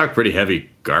I talk pretty heavy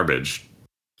garbage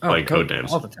playing Codenames.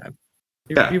 All the time.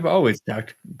 Yeah. You've always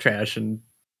talked trash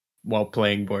while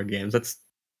playing board games. That's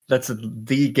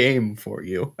the game for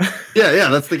you. Yeah,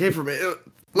 that's the game for me.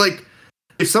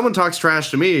 If someone talks trash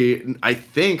to me, I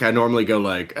think I normally go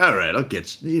all right, I'll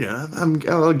get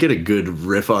I'll get a good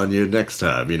riff on you next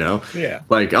time, Yeah.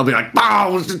 I'll be like,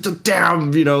 oh,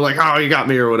 damn, oh, you got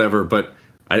me or whatever. But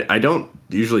I don't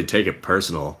usually take it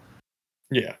personal.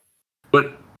 Yeah.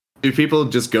 But do people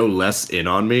just go less in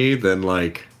on me than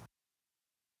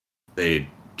they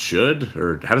should,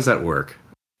 or how does that work?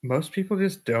 Most people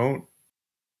just don't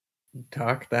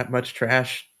talk that much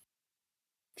trash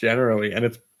generally, and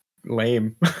it's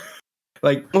lame.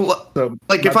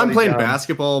 If I'm playing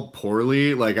basketball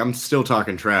poorly, I'm still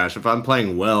talking trash. If I'm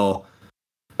playing well,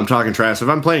 I'm talking trash. If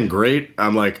I'm playing great,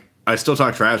 I'm I still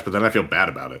talk trash, but then I feel bad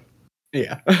about it.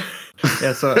 Yeah.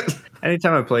 Yeah, so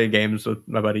anytime I play games with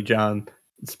my buddy John,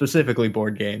 specifically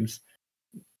board games,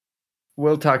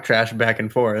 we'll talk trash back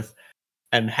and forth.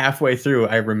 And halfway through,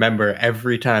 I remember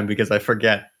every time because I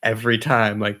forget every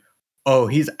time, like, oh,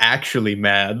 he's actually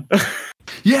mad.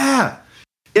 Yeah.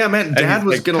 Yeah, man. Dad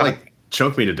was like, going to like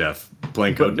choke me to death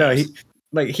playing Code.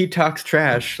 No, he talks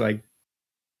trash like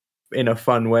in a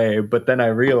fun way, but then I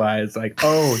realized like,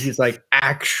 oh, he's like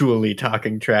actually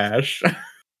talking trash.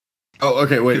 Oh,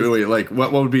 okay. Wait. Like,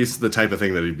 what would be the type of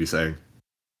thing that he'd be saying?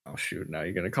 Oh shoot! Now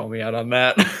you're gonna call me out on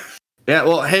that. Yeah.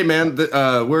 Well, hey, man.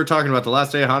 We're talking about the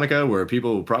last day of Hanukkah, where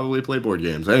people will probably play board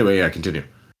games. Anyway, yeah. Continue.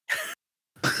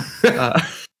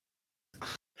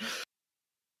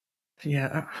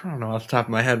 Yeah, I don't know off the top of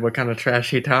my head what kind of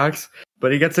trash he talks,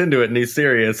 but he gets into it and he's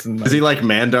serious. And like, is he like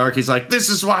Mandark? He's like, "This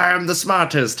is why I'm the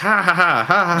smartest." Ha ha ha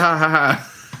ha ha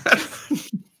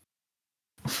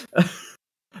ha.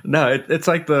 No, it's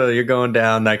like you're going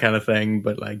down, that kind of thing,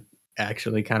 but like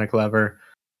actually kind of clever.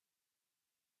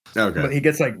 Okay. But he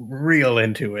gets like real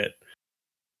into it.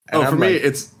 And for me,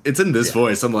 it's in this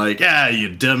voice. I'm like, "Yeah, you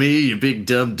dummy, you big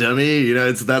dumb dummy." You know,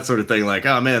 it's that sort of thing. Like,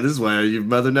 "Oh man, this is why your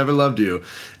mother never loved you."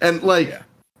 And like,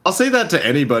 I'll say that to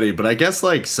anybody, but I guess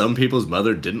like some people's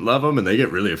mother didn't love them, and they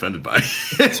get really offended by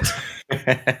it.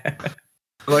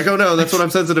 Like, "Oh no, that's what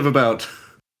I'm sensitive about."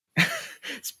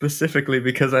 Specifically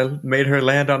because I made her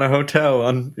land on a hotel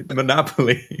on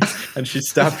Monopoly, and she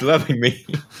stopped loving me.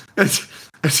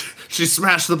 She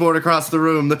smashed the board across the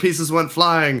room. The pieces went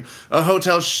flying. A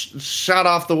hotel shot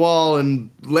off the wall and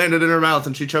landed in her mouth,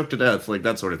 and she choked to death. Like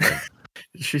that sort of thing.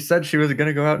 She said she was going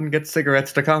to go out and get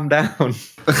cigarettes to calm down.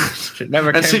 She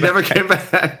never came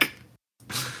back.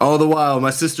 All the while,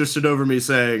 my sister stood over me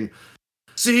saying,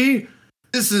 "See,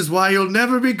 this is why you'll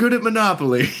never be good at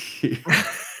Monopoly."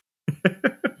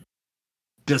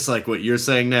 Just like what you're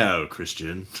saying now,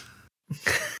 Christian.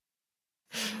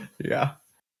 Yeah,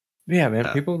 man.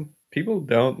 People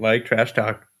don't like trash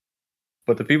talk,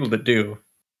 but the people that do,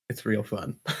 it's real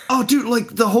fun. Oh, dude!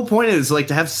 Like the whole point is like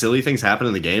to have silly things happen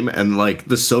in the game, and like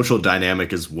the social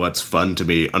dynamic is what's fun to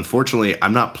me. Unfortunately,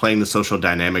 I'm not playing the social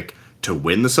dynamic to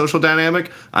win the social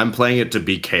dynamic. I'm playing it to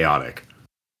be chaotic.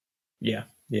 Yeah,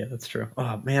 that's true.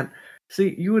 Oh man,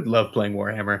 see, you would love playing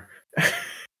Warhammer.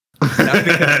 Not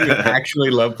because you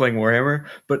actually love playing Warhammer,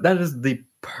 but that is the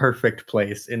perfect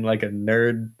place in like a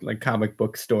nerd, like comic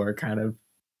book store kind of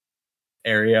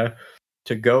area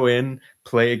to go in,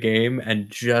 play a game,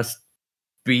 and just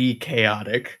be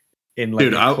chaotic in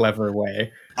like a clever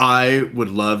way. I would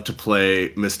love to play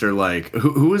Mr. like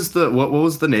who is the what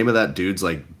was the name of that dude's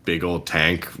like big old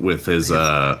tank with his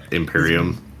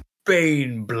Imperium?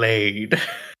 Baneblade.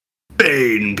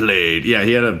 Baneblade. Yeah,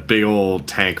 he had a big old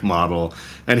tank model,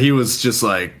 and he was just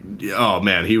like, oh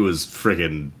man, he was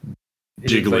freaking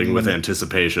jiggling with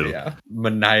anticipation. Yeah,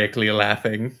 maniacally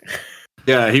laughing.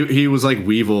 Yeah, he was like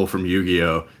Weevil from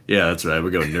Yu-Gi-Oh! Yeah, that's right.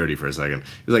 We're going nerdy for a second.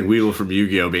 He's like Weevil from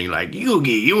Yu-Gi-Oh! Being like,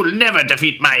 "Yugi, you'll never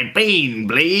defeat my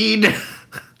Baneblade."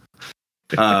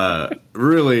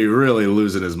 Really, really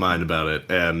losing his mind about it,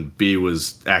 and B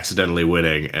was accidentally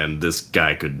winning, and this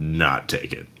guy could not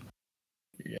take it.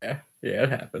 Yeah, it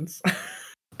happens.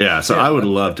 Yeah, so I would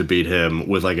love to beat him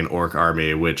with like an orc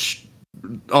army, which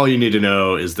all you need to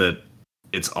know is that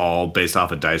it's all based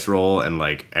off a dice roll, and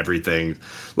like everything,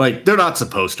 like they're not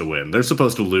supposed to win. They're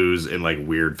supposed to lose in like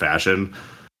weird fashion,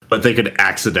 but they could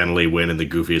accidentally win in the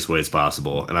goofiest ways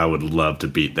possible. And I would love to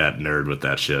beat that nerd with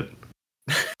that shit.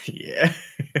 Yeah.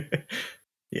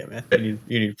 Yeah, man. You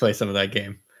need to play some of that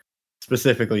game.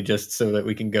 Specifically just so that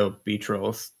we can go be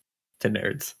trolls to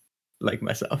nerds like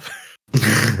myself.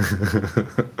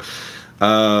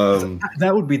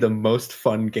 That would be the most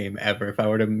fun game ever if I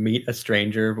were to meet a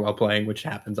stranger while playing, which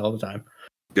happens all the time.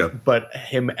 Yeah. But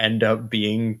him end up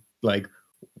being like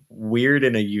weird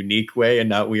in a unique way and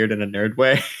not weird in a nerd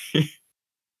way.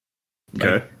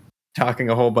 Okay. Talking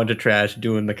a whole bunch of trash,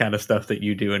 doing the kind of stuff that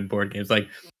you do in board games, like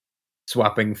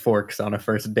swapping forks on a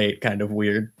first date, kind of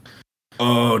weird.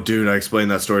 Oh, dude, I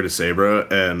explained that story to Sabra,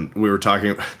 and we were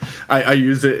talking. I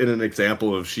used it in an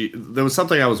example of there was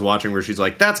something I was watching where she's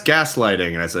like, "That's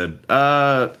gaslighting," and I said,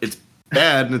 "It's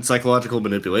bad and it's psychological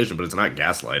manipulation, but it's not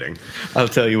gaslighting." I'll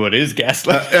tell you what is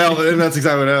gaslighting, and that's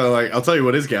exactly what like. I'll tell you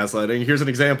what is gaslighting. Here's an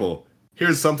example.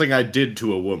 Here's something I did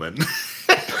to a woman.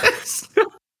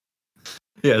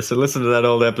 Yeah, so listen to that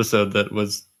old episode that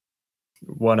was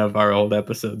one of our old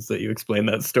episodes that you explained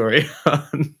that story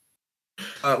on.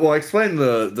 Well, I explained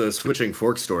the switching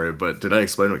fork story, but did I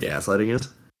explain what gaslighting is?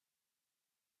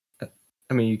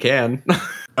 I mean, you can. All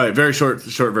right, very short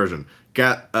version.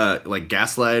 Like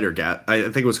Gaslight or I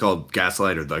think it was called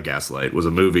Gaslight or The Gaslight was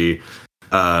a movie,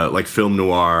 like film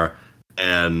noir,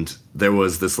 and there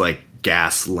was this like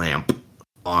gas lamp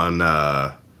on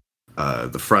the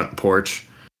front porch,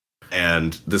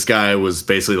 and this guy was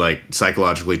basically like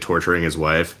psychologically torturing his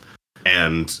wife,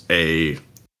 and a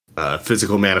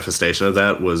physical manifestation of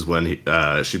that was when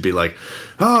she'd be like,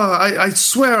 "Oh, I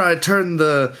swear I turned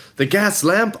the gas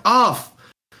lamp off,"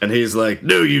 and he's like,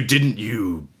 "No, you didn't,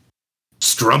 you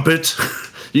strumpet,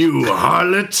 you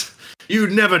harlot, you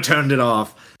never turned it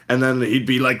off." And then he'd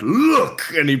be like,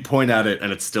 "Look," and he'd point at it,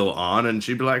 and it's still on, and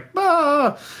she'd be like,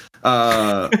 "Ah,"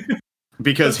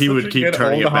 because he would keep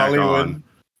turning it back Hollywood on.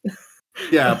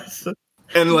 Yeah,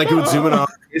 and like it would zoom in on her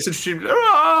face, and she'd,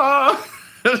 "Ah!"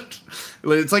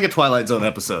 It's like a Twilight Zone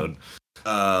episode.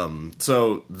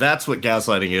 So that's what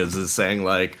gaslighting is saying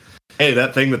like, hey,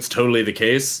 that thing that's totally the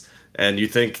case, and you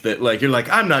think that like, you're like,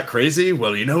 I'm not crazy.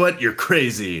 Well, you know what? You're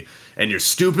crazy, and you're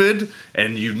stupid,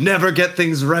 and you never get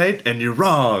things right, and you're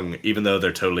wrong, even though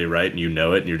they're totally right, and you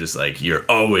know it, and you're just like, you're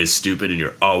always stupid, and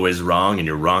you're always wrong, and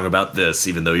you're wrong about this,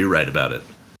 even though you're right about it.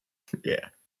 Yeah.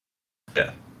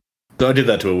 Yeah. So I did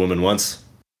that to a woman once,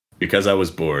 because I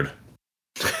was bored.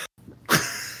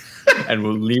 And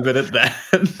we'll leave it at that.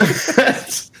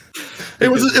 it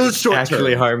was short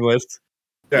actually term. Harmless.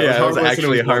 Yeah, it was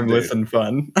actually harmless and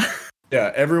fun.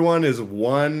 Yeah, everyone is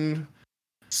one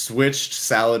switched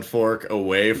salad fork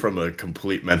away from a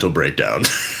complete mental breakdown.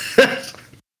 So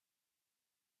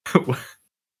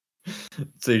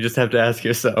you just have to ask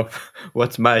yourself,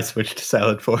 what's my switched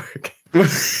salad fork?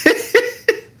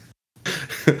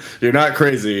 You're not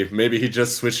crazy. Maybe he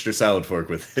just switched your salad fork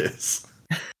with his.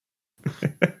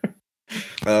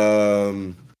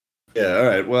 Yeah, all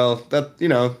right. Well, that's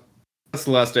the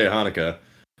last day of Hanukkah.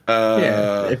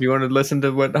 Yeah, if you want to listen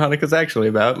to what Hanukkah's actually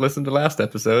about, listen to last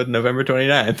episode, November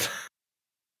 29th.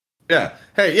 Yeah.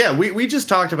 Hey, yeah, we just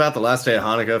talked about the last day of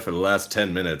Hanukkah for the last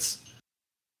 10 minutes.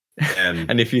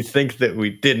 And if you think that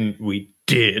we didn't, we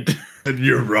did. And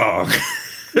you're wrong.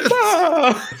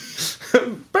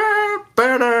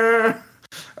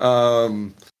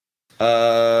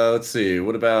 Let's see.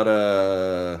 What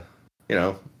about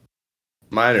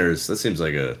miners? That seems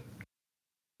like a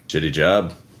shitty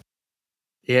job.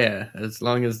 Yeah, as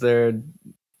long as they're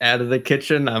out of the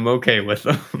kitchen, I'm okay with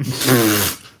them.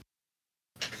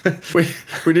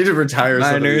 we need to retire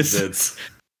miners. Some of these bits.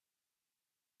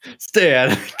 Stay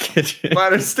out of the kitchen.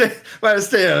 Miners, stay out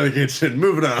of the kitchen.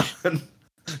 Moving on.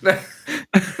 I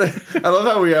love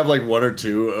how we have like one or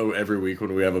two every week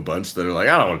when we have a bunch that are like,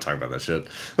 I don't want to talk about that shit.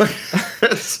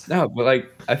 No, but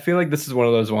like, I feel like this is one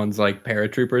of those ones like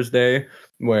Paratroopers Day,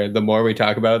 where the more we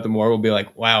talk about it, the more we'll be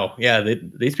like, wow, yeah,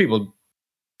 these people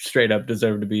straight up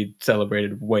deserve to be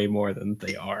celebrated way more than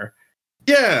they are.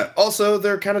 Yeah. Also,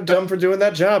 they're kind of dumb for doing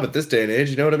that job at this day and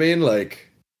age. You know what I mean? Like,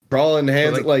 crawling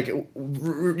hands. Like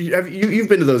you've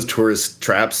been to those tourist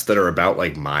traps that are about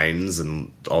like mines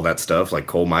and all that stuff, like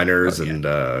coal miners and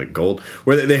gold,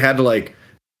 where they had to like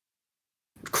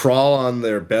crawl on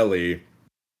their belly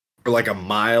for like a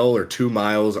mile or 2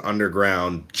 miles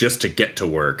underground just to get to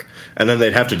work, and then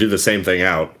they'd have to do the same thing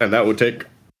out, and that would take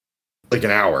like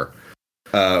an hour.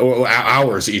 Or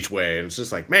hours each way, and it's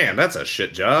just like, man, that's a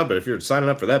shit job. But if you're signing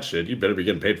up for that shit, you better be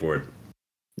getting paid for it.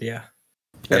 Yeah,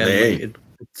 and they ain't.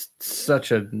 It's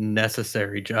such a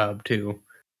necessary job too.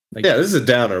 Like, yeah, this is a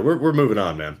downer. We're moving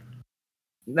on, man.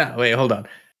 No, wait, hold on.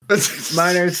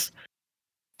 Miners,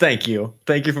 thank you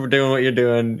for doing what you're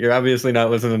doing. You're obviously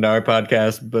not listening to our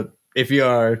podcast, but if you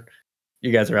are,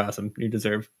 you guys are awesome. You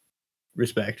deserve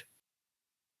respect.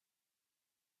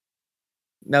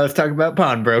 Now let's talk about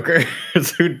pawnbrokers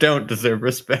who don't deserve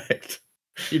respect.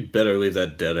 You'd better leave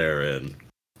that dead air in.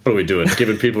 What are we doing?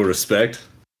 Giving people respect?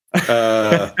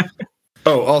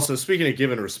 Also, speaking of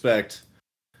giving respect,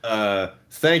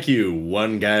 thank you,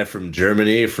 one guy from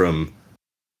Germany, from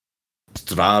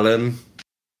Strahlen.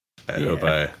 I hope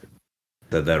I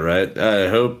said that right. I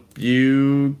hope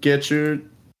you get your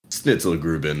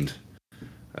Schnitzelgrubened.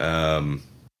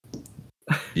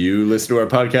 You listen to our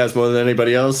podcast more than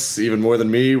anybody else, even more than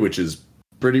me, which is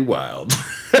pretty wild.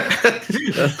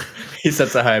 He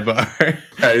sets a high bar.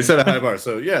 Yeah, he set a high bar.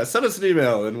 So, yeah, send us an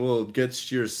email and we'll get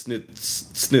your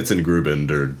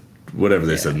Schnitzengrubened or whatever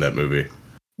they said in that movie.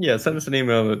 Yeah, send us an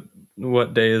email at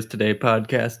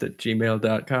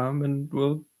whatdayistodaypodcast@gmail.com and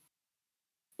we'll...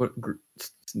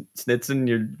 Snitzen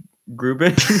your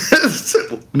Gruben?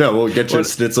 No, we'll get your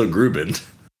Schnitzelgrubened.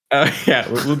 Yeah,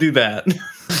 we'll do that.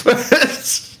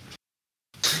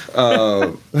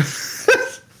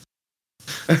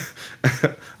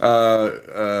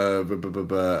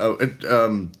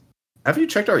 Have you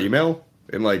checked our email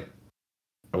in like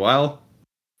a while?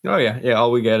 Oh yeah.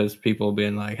 All we get is people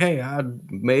being like, "Hey, I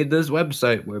made this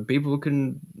website where people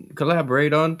can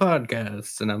collaborate on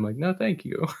podcasts," and I'm like, "No, thank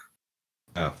you."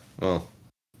 Oh, well,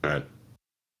 all right.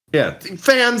 Yeah,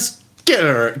 fans, get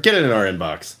it in our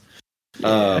inbox.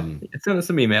 Send us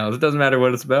some emails. It doesn't matter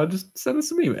what it's about. Just send us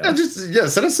some emails.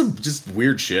 Send us some just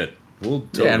weird shit. We'll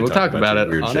totally and we'll talk about your it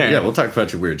weird on shit. air. Yeah, we'll talk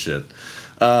about your weird shit.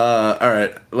 All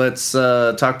right, let's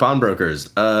talk pawnbrokers.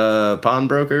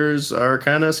 Pawnbrokers are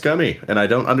kind of scummy, and I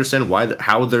don't understand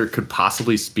how there could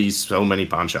possibly be so many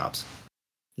pawn shops.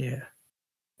 Yeah,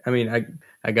 I mean,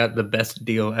 I got the best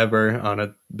deal ever on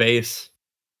a base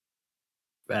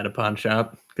at a pawn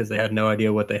shop because they had no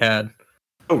idea what they had.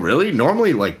 Oh, really?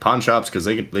 Normally, like pawn shops, because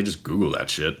they just Google that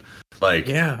shit. Like,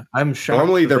 yeah, I'm shocked.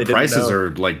 Normally, their prices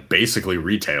are like basically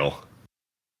retail.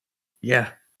 Yeah,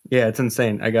 it's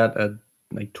insane. I got a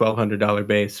like $1,200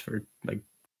 base for like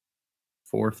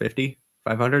 $450,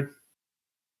 $500.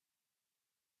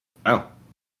 Wow,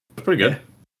 that's pretty good.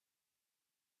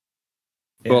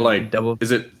 Yeah. Well, like, double.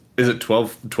 Is it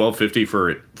 $12.50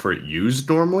 for it used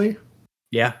normally?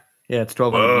 Yeah, it's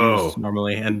 $1,200 used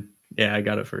normally, and yeah, I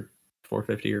got it for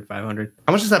 $450 or $500.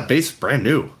 How much is that base brand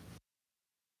new?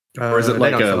 Or is it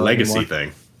like a legacy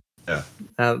thing? Yeah.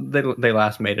 They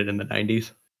last made it in the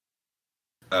 90s.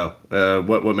 Oh,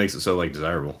 what makes it so like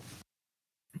desirable?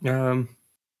 I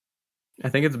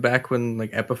think it's back when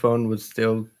like Epiphone was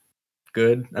still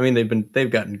good. I mean, they've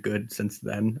gotten good since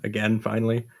then again,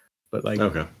 finally. But like,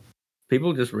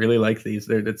 people just really like these.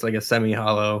 It's like a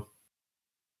semi-hollow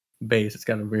bass. It's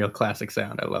got a real classic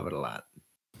sound. I love it a lot.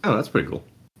 Oh, that's pretty cool.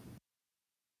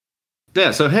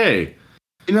 Yeah. So hey,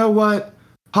 you know what?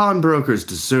 Pawnbrokers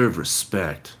deserve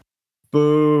respect.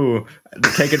 Boo!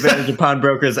 Take advantage of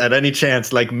pawnbrokers at any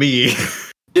chance, like me.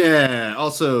 Yeah.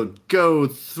 Also, go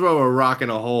throw a rock in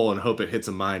a hole and hope it hits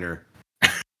a miner.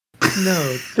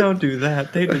 No, don't do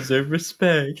that. They deserve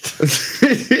respect.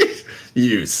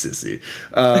 You sissy.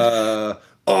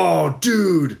 Oh,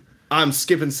 dude. I'm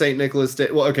skipping St. Nicholas Day.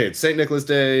 Well, okay, St. Nicholas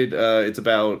Day. It's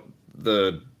about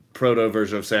the proto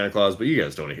version of Santa Claus, but you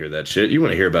guys don't want to hear that shit. You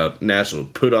want to hear about National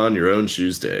Put On Your Own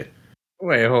Shoes Day.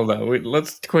 Wait, hold on.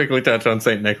 Let's quickly touch on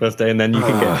St. Nicholas Day, and then you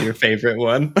can get to your favorite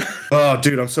one. Oh,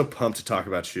 dude, I'm so pumped to talk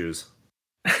about shoes.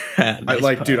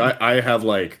 I have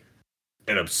like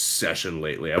an obsession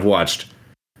lately. I've watched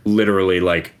literally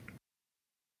like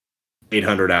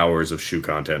 800 hours of shoe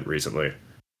content recently.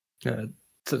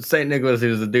 So St. Nicholas, he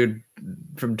was a dude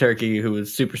from Turkey who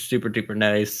was super, super duper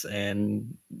nice,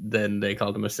 and then they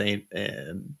called him a saint,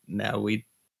 and now we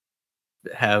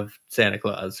have Santa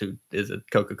Claus, who is a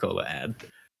Coca-Cola ad.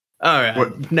 All right.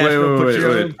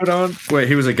 Put on. Wait,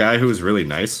 he was a guy who was really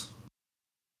nice?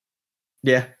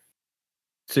 Yeah.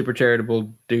 Super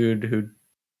charitable dude who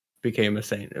became a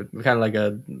saint. Kind of like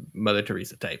a Mother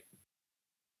Teresa type.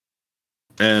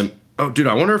 And, oh, dude,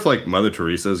 I wonder if, like, Mother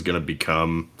Teresa is going to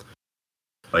become,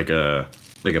 like a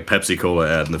Pepsi Cola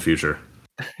ad in the future.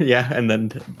 Yeah, and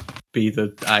then be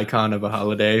the icon of a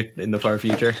holiday in the far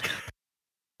future.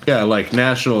 Yeah, like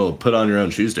National Put On Your Own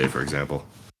Shoes Day, for example.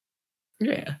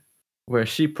 Yeah, where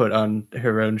she put on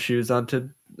her own shoes onto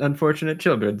unfortunate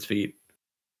children's feet.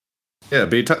 Yeah,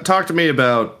 B, talk to me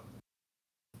about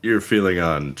your feeling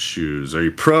on shoes. Are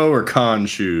you pro or con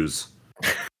shoes?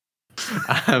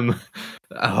 I'm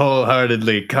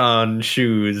wholeheartedly con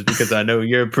shoes because I know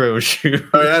you're pro shoes.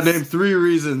 Oh, yeah, name 3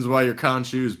 reasons why you're con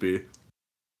shoes, B.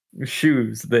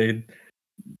 Shoes,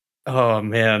 oh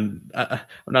man, I'm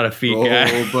not a feet guy.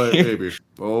 Oh, but baby,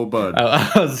 oh, bud. I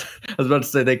was about to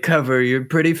say they cover your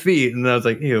pretty feet, and I was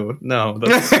like, ew, no,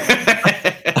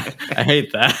 I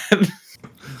hate that.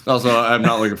 Also, I'm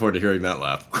not looking forward to hearing that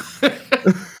laugh.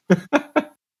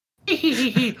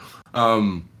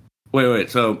 Wait.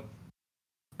 So,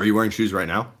 are you wearing shoes right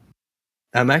now?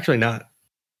 I'm actually not.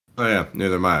 Oh yeah,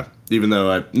 neither am I. Even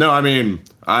though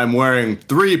I'm wearing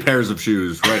 3 pairs of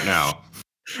shoes right now.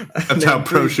 That's how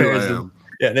pro shoe I am.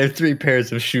 Yeah, there's 3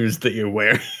 pairs of shoes that you're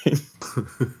wearing.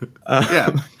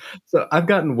 Yeah. So I've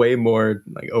gotten way more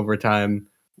like over time,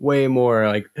 way more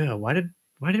like, why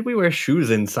did we wear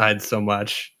shoes inside so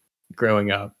much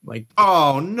growing up? Like,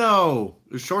 oh no,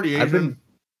 is Shorty Asian?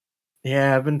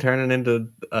 I've been turning into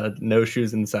a no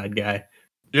shoes inside guy.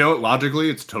 You know what? Logically,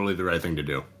 it's totally the right thing to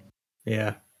do.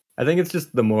 Yeah. I think it's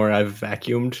just the more I've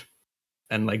vacuumed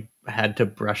and like had to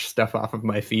brush stuff off of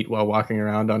my feet while walking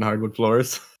around on hardwood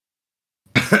floors.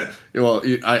 Well,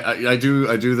 I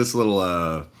do this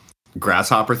little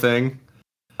grasshopper thing.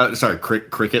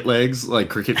 Cricket legs, like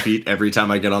cricket feet every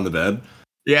time I get on the bed.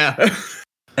 Yeah.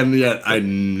 And yet I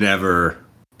never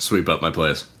sweep up my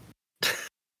place.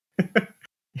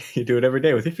 You do it every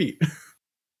day with your feet.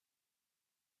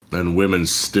 And women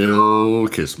still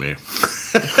kiss me.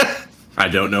 I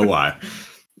don't know why.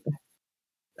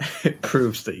 It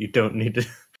proves that you don't need to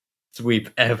sweep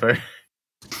ever.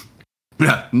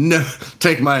 No,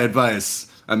 take my advice.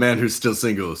 A man who's still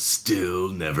single, still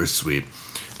never sweep.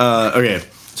 Okay,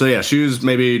 so yeah, shoes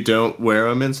maybe don't wear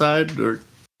them inside, or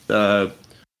do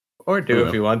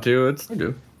if you want to. It's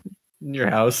do. your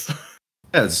house.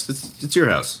 Yeah, it's your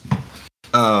house.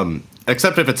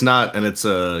 Except if it's not, and it's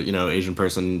a Asian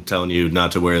person telling you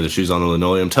not to wear the shoes on the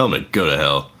linoleum, tell them to go to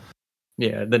hell.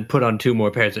 Yeah, then put on 2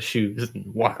 more pairs of shoes and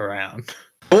walk around.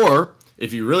 Or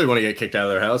if you really want to get kicked out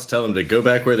of their house, tell them to go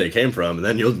back where they came from, and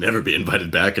then you'll never be invited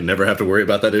back and never have to worry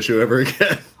about that issue ever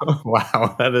again. Oh,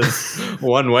 wow, that is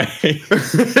one way.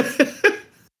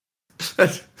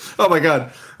 Oh my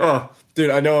god. Oh,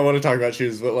 dude, I know I want to talk about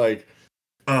shoes, but like,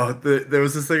 there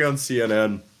was this thing on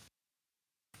CNN,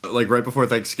 like right before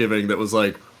Thanksgiving, that was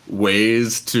like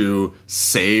ways to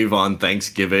save on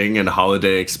Thanksgiving and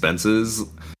holiday expenses,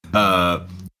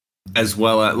 as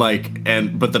well as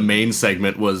but the main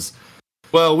segment was,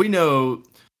 well, we know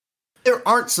there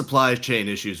aren't supply chain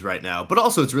issues right now, but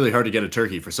also it's really hard to get a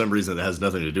turkey for some reason that has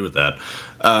nothing to do with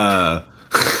that.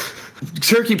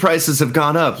 Turkey prices have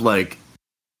gone up like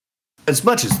as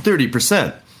much as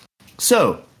 30%.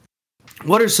 So,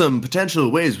 what are some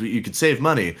potential ways you could save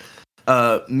money?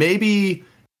 Maybe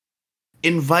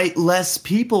invite less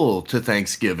people to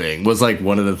Thanksgiving was like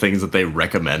one of the things that they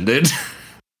recommended.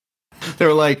 They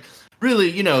were like,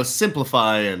 really,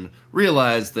 simplify and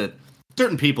realize that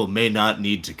certain people may not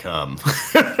need to come.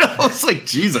 I was like,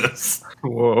 Jesus.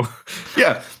 Whoa.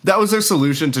 Yeah, that was their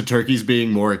solution to turkeys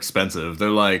being more expensive. They're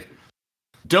like,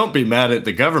 don't be mad at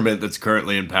the government that's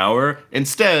currently in power.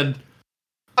 Instead,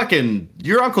 fucking,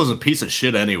 your uncle's a piece of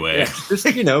shit anyway. Yeah,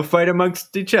 just, fight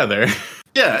amongst each other.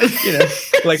 Yeah.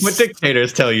 Like what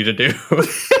dictators tell you to do.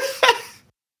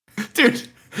 Dude,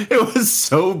 it was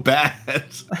so bad.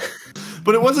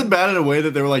 But it wasn't bad in a way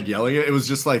that they were like yelling it. It was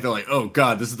just like, they're like, oh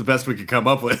god, this is the best we could come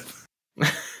up with.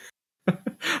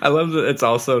 I love that it's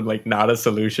also like not a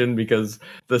solution because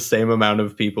the same amount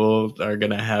of people are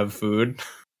going to have food.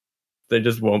 They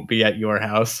just won't be at your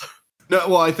house. No,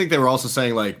 well, I think they were also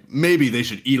saying like maybe they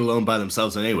should eat alone by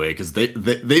themselves anyway, because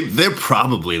they're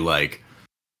probably like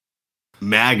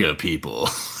MAGA people.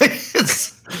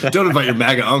 Don't invite your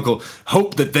MAGA uncle.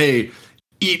 Hope that they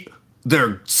eat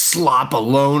their slop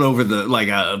alone over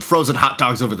the frozen hot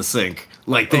dogs over the sink,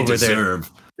 like they deserve.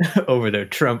 Over their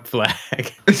Trump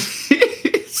flag.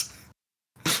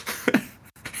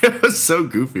 It was so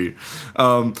goofy.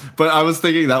 But I was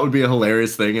thinking that would be a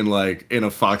hilarious thing in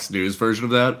a Fox News version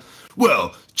of that.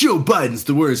 Well, Joe Biden's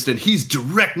the worst, and he's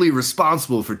directly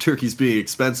responsible for turkeys being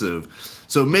expensive.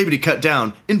 So maybe to cut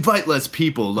down, invite less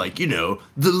people, like, the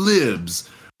libs.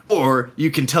 Or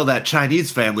you can tell that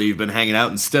Chinese family you've been hanging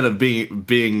out, instead of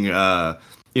being a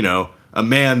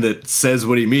man that says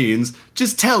what he means,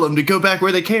 just tell them to go back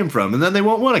where they came from, and then they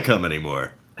won't want to come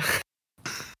anymore.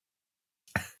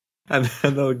 And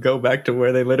then they'll go back to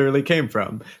where they literally came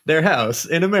from. Their house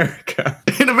in America.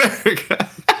 In America.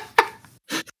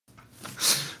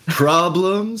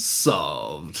 Problem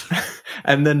solved.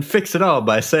 And then fix it all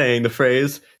by saying the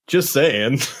phrase, just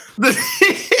saying.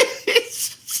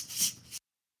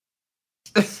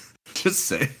 Just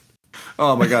saying.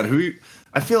 Oh my god,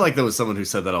 I feel like there was someone who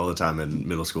said that all the time in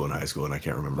middle school and high school, and I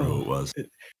can't remember who it was. It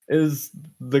is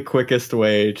the quickest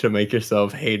way to make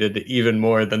yourself hated even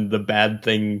more than the bad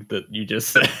thing that you just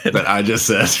said. That I just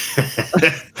said.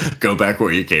 Go back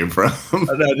where you came from.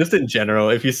 No, just in general,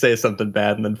 if you say something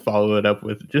bad and then follow it up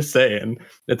with just saying,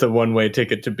 it's a one-way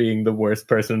ticket to being the worst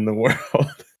person in the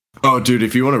world. Oh, dude,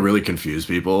 if you want to really confuse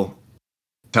people,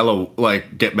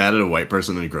 get mad at a white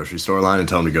person in a grocery store line and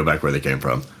tell them to go back where they came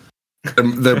from.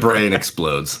 Their brain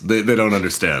explodes. They don't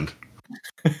understand.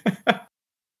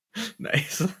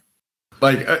 Nice.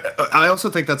 Like, I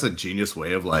also think that's a genius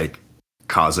way of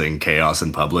causing chaos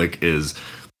in public.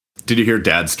 Did you hear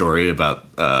Dad's story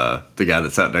about the guy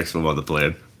that sat next to him on the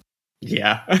plane?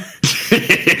 Yeah.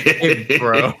 Hey,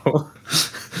 bro.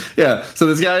 Yeah. So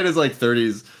this guy in his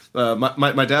 30s.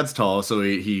 My dad's tall, so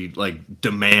he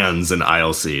demands an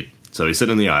aisle seat. So he's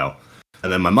sitting in the aisle,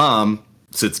 and then my mom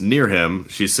sits near him.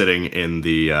 She's sitting in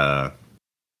the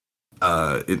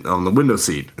on the window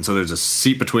seat, and so there's a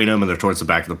seat between them, and they're towards the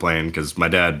back of the plane because my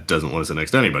dad doesn't want to sit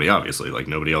next to anybody, obviously, like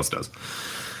nobody else does.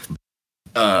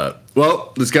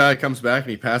 Well, this guy comes back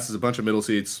and he passes a bunch of middle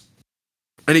seats,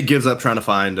 and he gives up trying to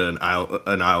find an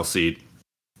aisle seat.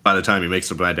 By the time he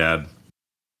makes it to my dad,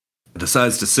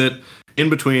 decides to sit in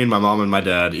between my mom and my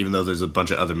dad, even though there's a bunch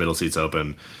of other middle seats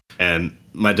open. And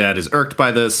my dad is irked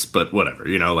by this, but whatever,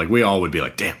 we all would be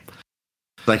like, damn,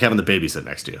 it's like having the baby sit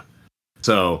next to you.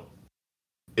 So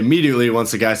immediately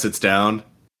once the guy sits down,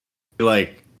 he,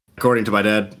 according to my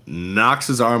dad, knocks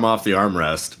his arm off the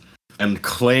armrest and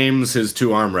claims his 2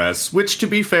 armrests, which, to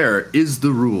be fair, is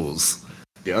the rules.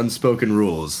 The unspoken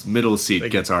rules. Middle seat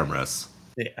gets armrests.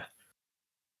 Yeah.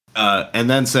 And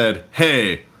then said,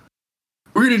 hey,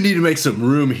 we're going to need to make some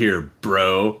room here,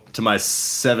 bro, to my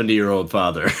 70-year-old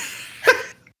father.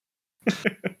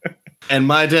 And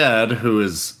my dad, who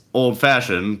is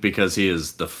old-fashioned because he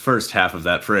is the first half of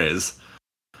that phrase,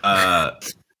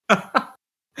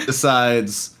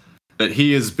 decides that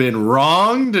he has been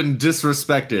wronged and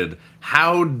disrespected.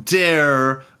 How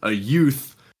dare a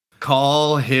youth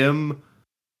call him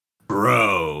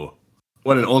bro?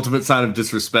 What an ultimate sign of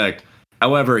disrespect.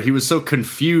 However, he was so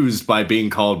confused by being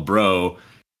called bro,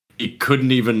 he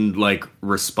couldn't even,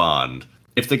 respond.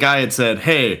 If the guy had said,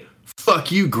 hey,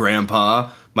 fuck you,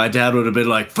 grandpa, my dad would have been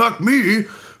like, fuck me,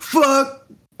 fuck.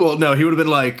 Well, no, he would have been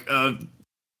like,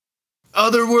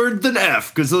 other word than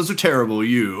F, because those are terrible,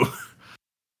 you.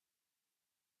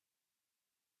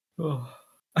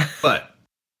 But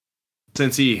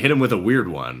since he hit him with a weird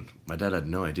one, my dad had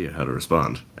no idea how to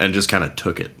respond and just kind of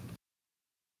took it.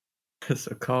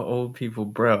 So call old people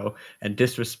bro and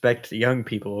disrespect young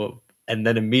people and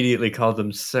then immediately call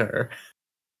them sir.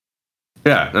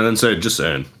 Yeah, and then say, just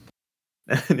saying.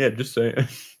 Yeah, just saying.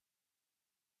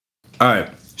 All right,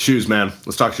 shoes, man.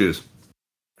 Let's talk shoes.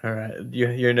 All right,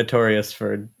 you're notorious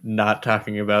for not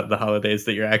talking about the holidays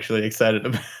that you're actually excited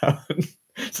about.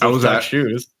 So let's talk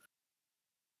shoes.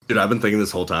 Dude, I've been thinking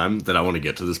this whole time that I want to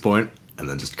get to this point and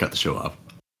then just cut the show off.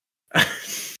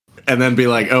 And then be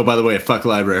like, oh, by the way, fuck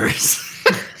libraries.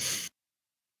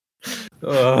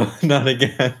 Oh, not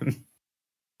again.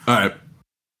 All right.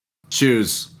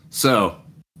 Shoes. So,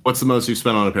 what's the most you've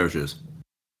spent on a pair of shoes?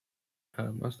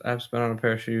 Most I've spent on a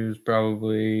pair of shoes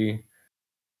probably,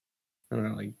 I don't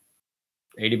know, like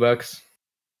 $80.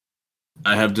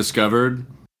 I have discovered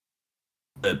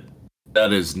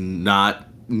that is not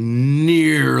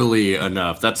nearly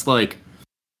enough. That's like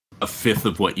a fifth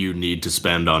of what you need to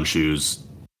spend on shoes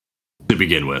to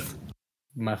begin with.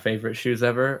 My favorite shoes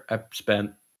ever, I've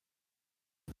spent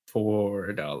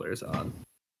 $4 on.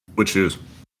 Which shoes?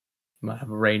 My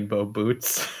rainbow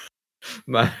boots.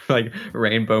 My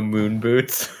rainbow moon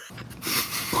boots.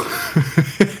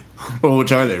 Well,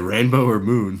 which are they? Rainbow or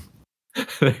moon?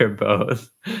 They're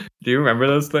both. Do you remember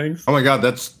those things? Oh my god,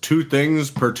 that's 2 things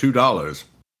per $2.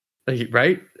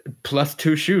 Right? Plus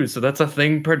 2 shoes, so that's a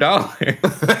thing per dollar.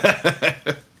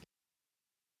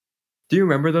 Do you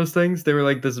remember those things? They were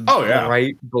like this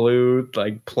bright blue,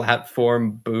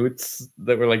 platform boots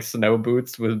that were like snow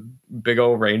boots with big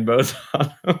old rainbows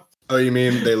on them. Oh, you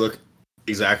mean they look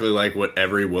exactly like what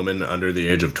every woman under the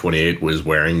age of 28 was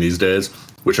wearing these days,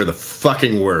 which are the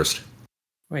fucking worst.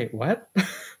 Wait, what?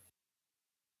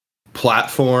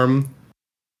 Platform,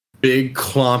 big,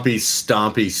 clompy,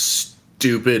 stompy,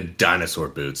 stupid dinosaur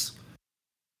boots.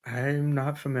 I'm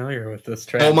not familiar with this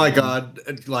trend. Oh my god!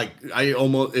 I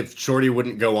almost, if Shorty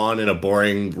wouldn't go on in a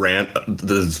boring rant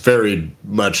that's very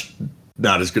much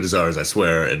not as good as ours, I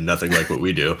swear, and nothing like what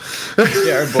we do.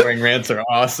 Yeah, our boring rants are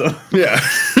awesome. Yeah,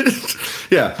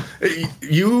 yeah.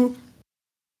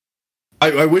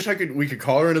 I wish we could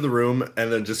call her into the room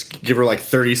and then just give her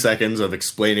 30 seconds of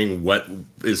explaining what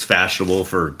is fashionable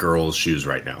for girls' shoes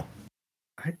right now.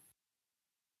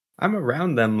 I'm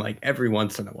around them every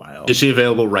once in a while. Is she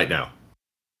available right now?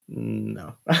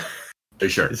 No. Are you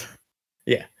sure?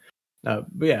 Yeah. But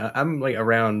yeah, I'm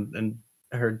around, and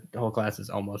her whole class is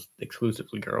almost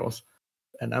exclusively girls.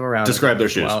 And I'm around. Describe their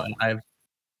shoes. And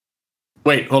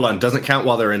Wait, hold on. Doesn't count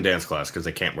while they're in dance class because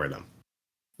they can't wear them.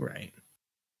 Right.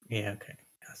 Yeah, okay.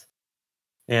 Yes.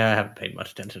 Yeah, I haven't paid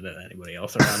much attention to anybody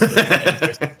else around.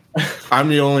 I'm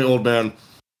the only old man.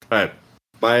 All right.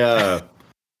 My,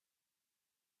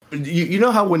 you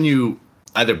know how when you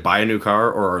either buy a new car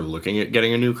or are looking at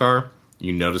getting a new car,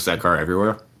 you notice that car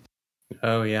everywhere?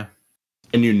 Oh, yeah.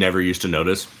 And you never used to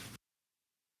notice?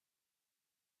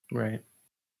 Right.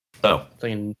 Oh. It's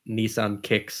like a Nissan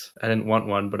Kicks. I didn't want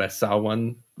one, but I saw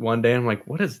one day. I'm like,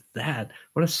 what is that?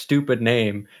 What a stupid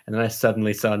name. And then I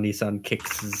suddenly saw Nissan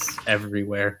Kicks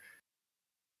everywhere.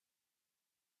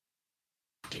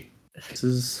 This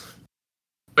is...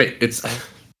 Wait, it's...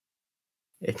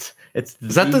 It's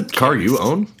is that the car you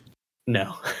own?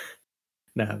 No.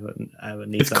 No, I have a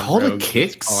Nissan. It's called Rogue a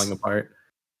Kicks? falling apart.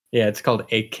 Yeah, it's called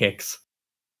a Kicks.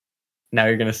 Now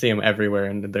you're going to see them everywhere,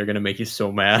 and they're going to make you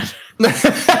so mad.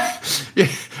 Yeah,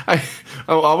 I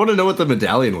want to know what the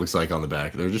medallion looks like on the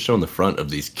back. They're just showing the front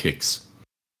of these Kicks.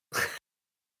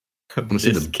 I want to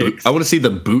see the boot. I want to see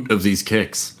the boot of these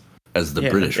Kicks, as the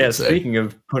British would say. Speaking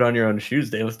of put on your own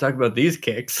shoes day, let's talk about these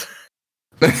Kicks.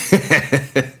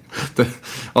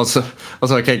 Also,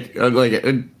 okay,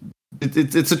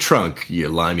 It's a trunk, you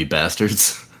limey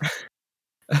bastards.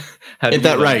 How do Get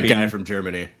that you like right, being, guy from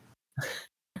Germany.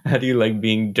 How do you like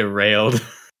being derailed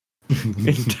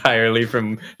entirely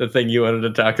from the thing you wanted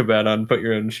to talk about on Put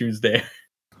Your Own Shoes Day?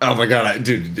 Oh my god,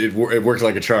 dude, it worked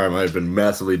like a charm. I've been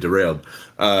massively derailed.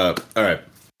 All right,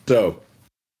 so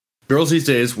girls these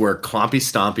days wear clompy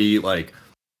stompy like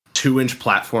 2-inch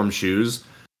platform shoes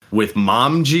with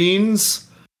mom jeans,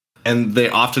 and they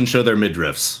often show their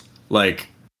midriffs. Like,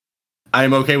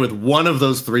 I'm okay with one of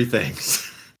those three things.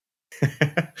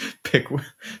 pick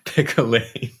a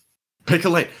lane. Pick a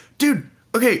lane, dude.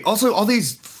 Okay. Also, all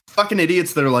these fucking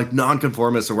idiots that are like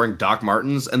nonconformists are wearing Doc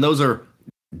Martens, and those are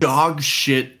dog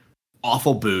shit,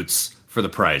 awful boots for the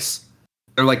price.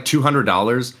 They're like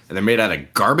 $200, and they're made out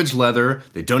of garbage leather.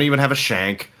 They don't even have a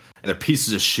shank, and they're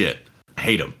pieces of shit. I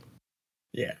hate them.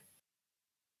 Yeah.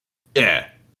 Yeah.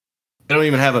 They don't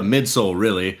even have a midsole,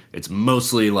 really. It's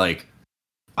mostly like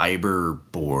fiber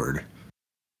board.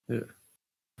 Ugh.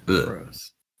 Ugh.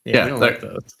 Gross. Yeah, I don't like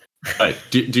those. Right.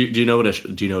 Do you know what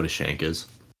a shank is?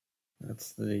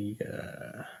 It's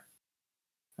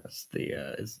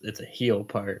a heel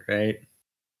part, right?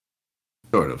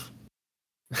 Sort of.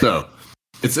 So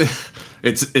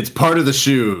it's part of the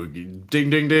shoe. Ding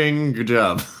ding ding. Good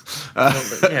job.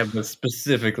 But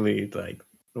specifically like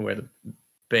where the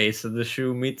base of the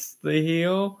shoe meets the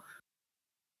heel.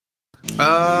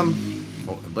 Well,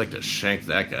 I'd like to shank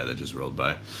that guy that just rolled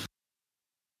by.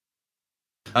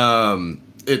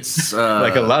 It's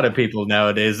like a lot of people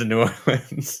nowadays in New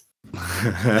Orleans.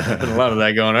 There's a lot of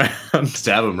that going around.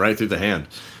 Stab him right through the hand.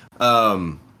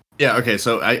 Yeah, okay,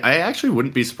 so I actually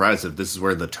wouldn't be surprised if this is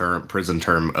where the prison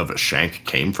term of a shank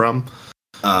came from.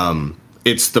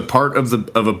 It's the part of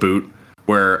a boot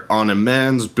where on a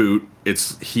man's boot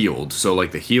it's heeled. So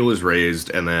like the heel is raised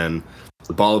and then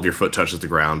the ball of your foot touches the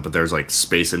ground, but there's like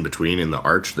space in between in the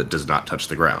arch that does not touch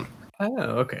the ground. Oh,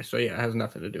 okay. So yeah, it has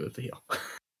nothing to do with the heel.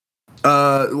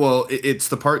 Well, it's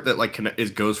the part that like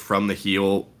it goes from the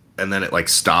heel and then it like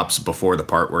stops before the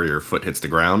part where your foot hits the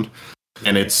ground.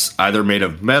 And it's either made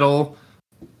of metal,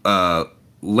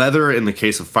 leather in the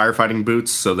case of firefighting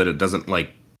boots, so that it doesn't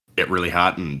like get really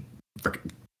hot and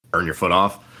burn your foot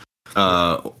off,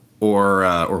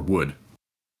 or wood.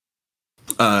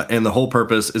 And the whole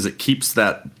purpose is it keeps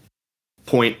that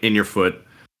point in your foot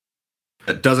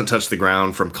that doesn't touch the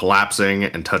ground from collapsing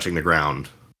and touching the ground.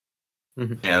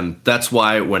 Mm-hmm. And that's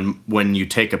why when you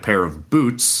take a pair of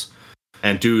boots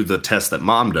and do the test that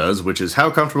mom does, which is how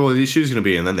comfortable are these shoes going to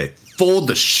be, and then they fold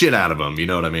the shit out of them. You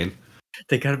know what I mean?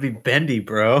 They got to be bendy,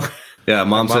 bro. Yeah,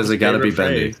 mom says they got to be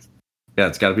bendy. Yeah,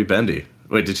 it's got to be bendy.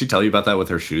 Wait, did she tell you about that with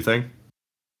her shoe thing?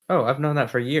 Oh, I've known that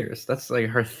for years. That's like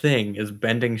her thing, is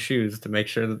bending shoes to make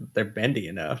sure that they're bendy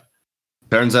enough.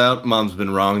 Turns out mom's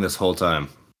been wrong this whole time.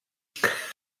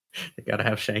 They got to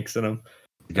have shanks in them.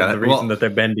 The reason that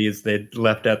they're bendy is they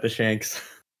left out the shanks.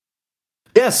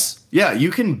 Yes. Yeah, you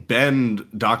can bend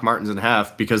Doc Martens in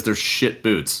half because they're shit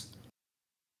boots.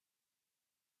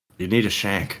 You need a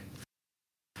shank.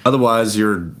 Otherwise,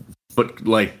 your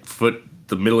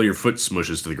the middle of your foot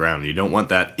smushes to the ground. You don't want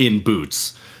that in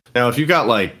boots. Now, if you've got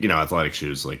athletic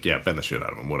shoes, bend the shit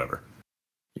out of them, whatever.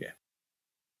 Yeah.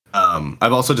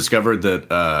 I've also discovered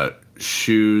that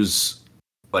shoes,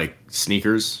 like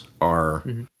sneakers, are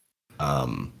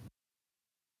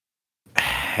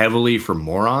heavily for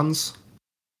morons.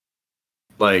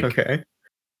 Okay.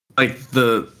 Like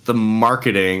the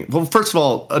marketing. Well, first of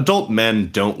all, adult men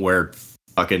don't wear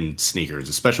fucking sneakers,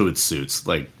 especially with suits.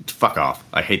 Like, fuck off.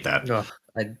 I hate that. Ugh,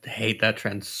 I hate that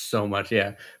trend so much.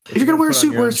 Yeah. If you're gonna wear a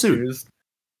suit, wear a suit. Shoes,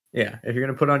 yeah. If you're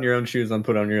gonna put on your own shoes on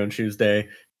Put On Your Own Shoes Day,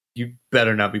 you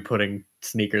better not be putting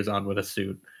sneakers on with a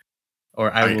suit,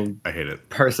 or I hate it.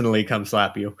 Personally come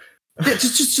slap you. Yeah,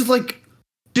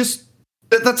 just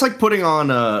that's like putting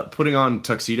on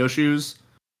tuxedo shoes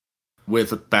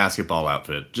with a basketball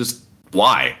outfit. Just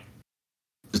why?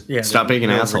 Stop being an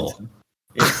asshole.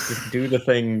 Just do the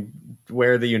thing.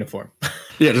 Wear the uniform.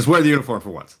 Yeah, just wear the uniform for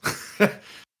once.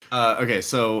 Okay,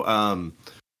 so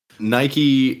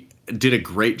Nike did a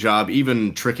great job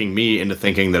even tricking me into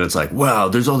thinking that it's like, wow,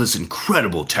 there's all this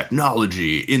incredible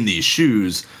technology in these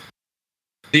shoes.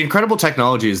 The incredible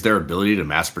technology is their ability to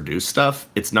mass produce stuff.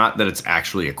 It's not that it's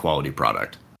actually a quality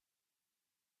product.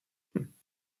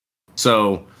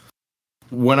 So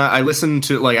when I listen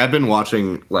to, I've been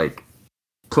watching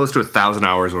close to 1,000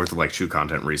 hours worth of shoe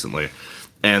content recently,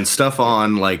 and stuff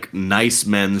on nice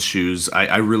men's shoes.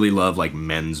 I really love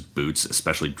men's boots,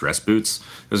 especially dress boots.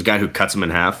 There's a guy who cuts them in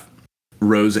half,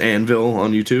 Rose Anvil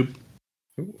on YouTube,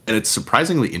 and it's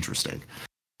surprisingly interesting.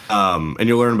 And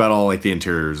you'll learn about all the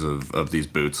interiors of these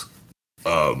boots.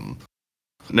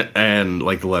 and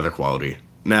like the leather quality.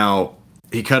 Now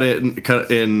he cut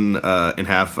in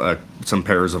half some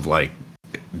pairs of like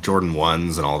Jordan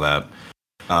 1s and all that.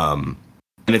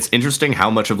 And it's interesting how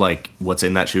much of like what's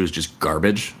in that shoe is just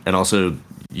garbage, and also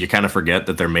you kind of forget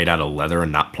that they're made out of leather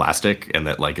and not plastic, and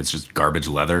that like it's just garbage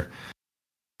leather.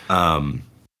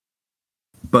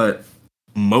 But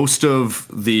most of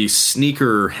the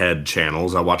sneaker head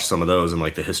channels, I watched some of those and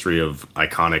like the history of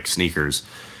iconic sneakers,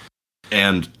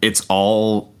 and it's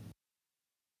all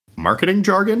marketing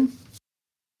jargon.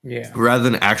 Yeah. Rather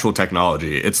than actual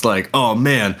technology. It's like, oh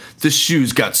man, this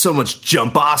shoe's got so much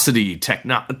jumposity tech.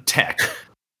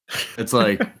 It's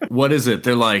like, what is it?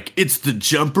 They're like, it's the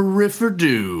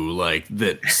Jumperiffer like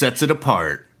that sets it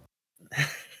apart.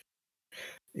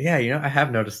 Yeah, I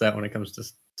have noticed that when it comes to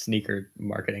sneaker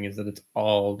marketing, is that it's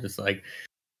all just like,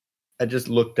 I just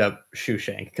looked up shoe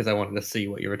shank because I wanted to see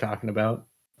what you were talking about.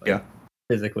 Yeah.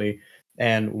 Physically.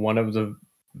 And one of the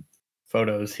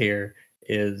photos here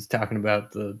is talking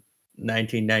about the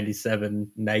 1997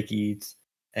 Nikes,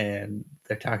 and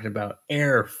they're talking about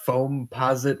Air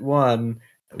Foamposite 1,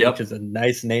 which is a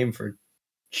nice name for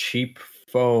cheap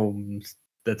foams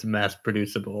that's mass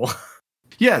producible.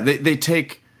 Yeah, they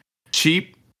take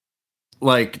cheap,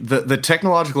 like the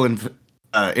technological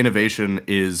innovation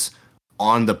is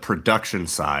on the production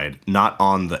side, not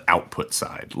on the output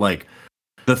side. Like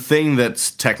the thing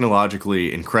that's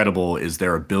technologically incredible is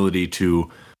their ability to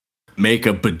make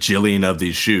a bajillion of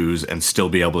these shoes and still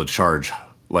be able to charge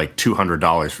like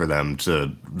 $200 for them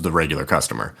to the regular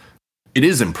customer. It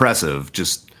is impressive,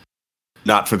 just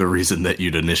not for the reason that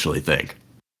you'd initially think.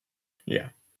 Yeah.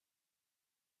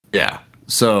 Yeah.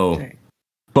 So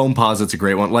Foamposite's a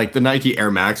great one. Like the Nike Air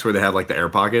Max where they have like the air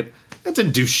pocket. That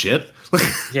didn't do shit.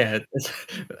 Yeah.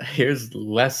 Here's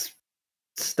less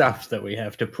stuff that we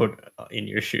have to put in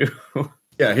your shoe.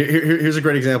 Yeah, here's a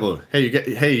great example.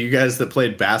 Hey, you guys that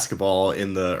played basketball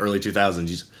in the early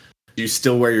 2000s, do you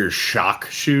still wear your Shock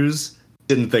shoes?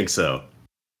 Didn't think so.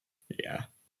 Yeah.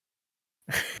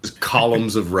 Just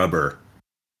columns of rubber.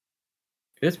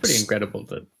 It's pretty incredible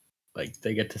that like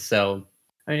they get to sell.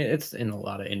 I mean, it's in a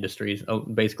lot of industries.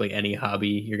 Basically, any hobby,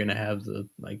 you're gonna have the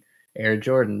like Air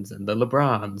Jordans and the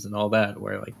LeBrons and all that,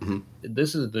 where like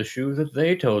this is the shoe that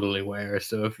they totally wear.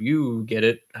 So if you get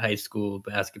it, high school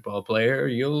basketball player,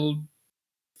 you'll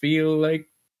feel like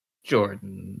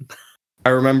Jordan. I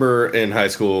remember in high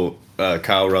school,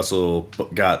 Kyle Russell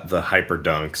got the Hyper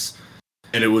Dunks,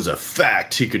 and it was a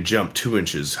fact he could jump 2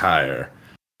 inches higher.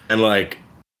 And like,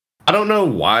 I don't know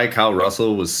why Kyle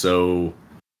Russell was so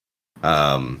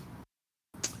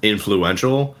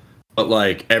influential. But,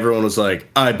 like, everyone was like,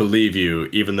 I believe you,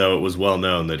 even though it was well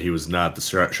known that he was not the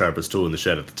sharpest tool in the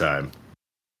shed at the time.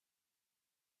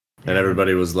 And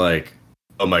everybody was like,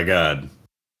 oh my god,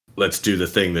 let's do the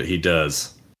thing that he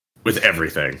does with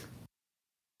everything.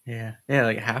 Yeah. Yeah,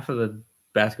 like half of the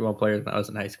basketball players when I was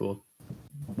in high school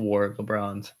wore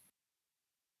LeBrons.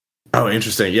 Oh,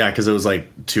 interesting. Yeah, because it was like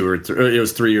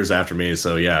 3 years after me.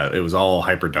 So, yeah, it was all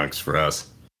Hyper Dunks for us.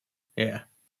 Yeah.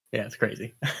 Yeah, it's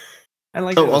crazy. And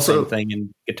like also the same thing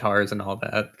in guitars and all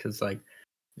that, because like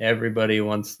everybody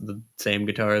wants the same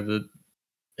guitar that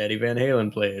Eddie Van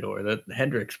Halen played or that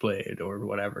Hendrix played or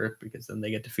whatever, because then they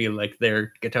get to feel like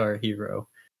their guitar hero.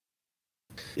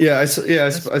 Yeah, I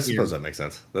suppose that makes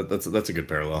sense. That's a good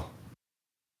parallel.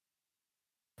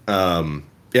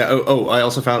 Yeah. I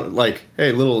also found like,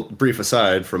 hey, little brief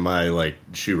aside from my like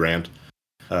shoe rant.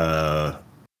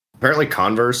 Apparently,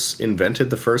 Converse invented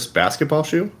the first basketball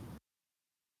shoe.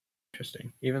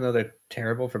 Interesting. Even though they're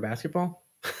terrible for basketball?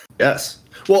 Yes.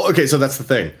 Well, okay, so that's the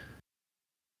thing.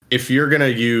 If you're going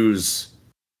to use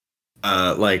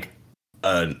like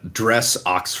a dress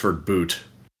Oxford boot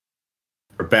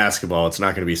for basketball, it's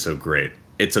not going to be so great.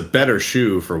 It's a better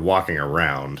shoe for walking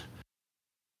around.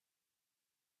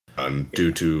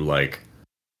 Due to like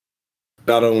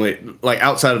not only like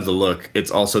outside of the look, it's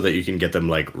also that you can get them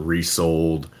like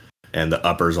resoled and the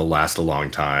uppers will last a long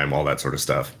time, all that sort of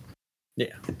stuff.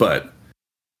 Yeah. But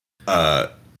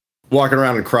walking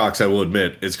around in Crocs, I will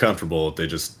admit, is comfortable. They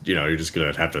just, you're just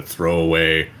going to have to throw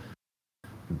away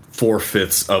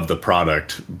 4/5 of the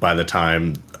product by the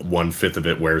time 1/5 of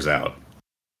it wears out.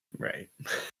 Right.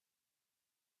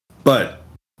 But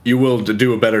you will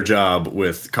do a better job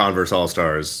with Converse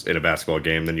All-Stars in a basketball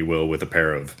game than you will with a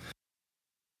pair of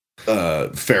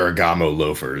Ferragamo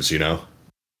loafers, Yeah.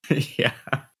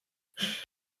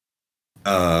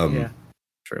 Yeah.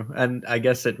 True. And I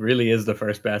guess it really is the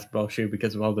first basketball shoe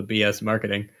because of all the BS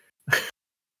marketing.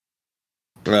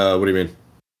 What do you mean?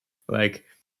 Like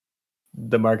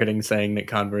the marketing saying that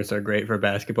Converse are great for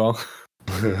basketball.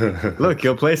 Look,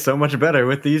 you'll play so much better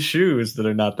with these shoes that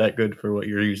are not that good for what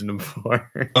you're using them for.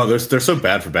 Oh, they're so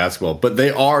bad for basketball, but they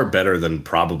are better than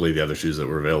probably the other shoes that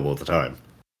were available at the time.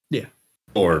 Yeah.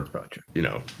 Or,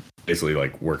 basically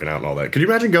like working out and all that. Could you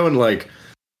imagine going like,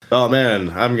 oh man,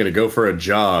 I'm going to go for a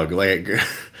jog. Like,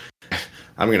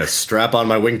 I'm going to strap on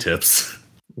my wingtips.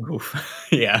 Oof.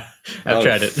 Yeah. I've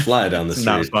tried it. Fly down the street.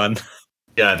 Not fun.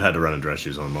 Yeah, I've had to run in dress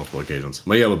shoes on multiple occasions.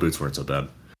 My yellow boots weren't so bad.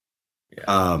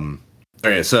 Yeah.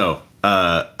 Okay, so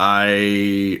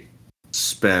I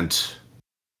spent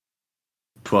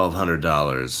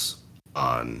 $1,200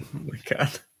 on Oh my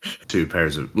god. two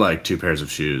pairs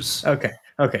of shoes.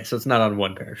 Okay, so it's not on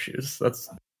one pair of shoes. That's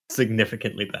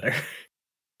significantly better.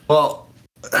 Well,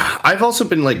 I've also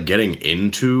been like getting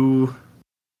into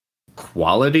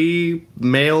quality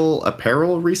male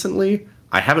apparel recently.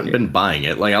 I haven't been buying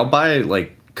it. Like I'll buy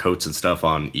like coats and stuff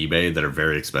on eBay that are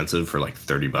very expensive for like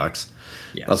 $30.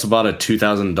 Yeah. I also bought a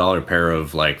 $2,000 pair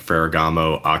of like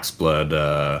Ferragamo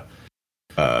Oxblood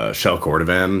Shell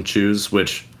Cordovan shoes,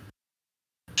 which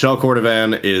Shell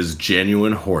Cordovan is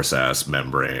genuine horse ass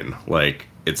membrane. Like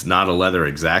it's not a leather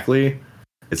exactly.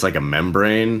 It's like a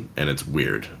membrane and it's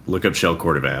weird. Look up Shell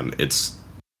Cordovan. It's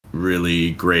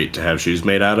really great to have shoes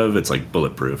made out of. It's like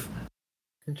bulletproof.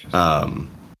 Interesting.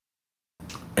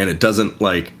 And it doesn't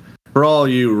like for all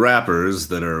you rappers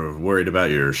that are worried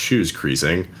about your shoes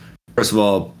creasing. First of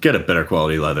all, get a better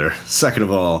quality leather. Second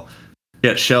of all,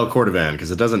 get Shell Cordovan because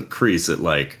it doesn't crease.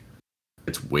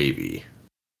 It's wavy.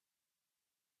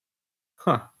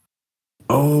 Huh.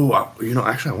 Oh,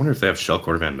 actually, I wonder if they have Shell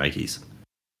Cordovan Nikes.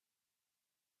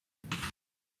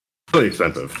 Really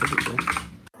expensive.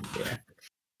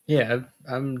 Yeah,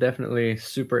 I'm definitely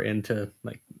super into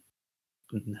like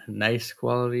nice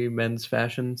quality men's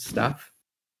fashion stuff.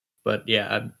 But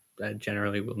yeah, I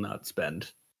generally will not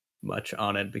spend much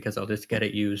on it because I'll just get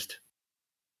it used.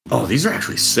 Oh, these are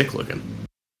actually sick looking.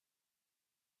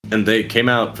 And they came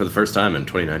out for the first time in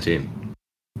 2019.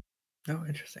 Oh,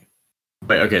 interesting.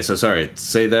 Wait, okay, so sorry.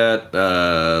 Say that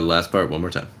last part one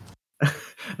more time.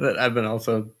 I've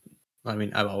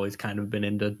always kind of been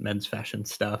into men's fashion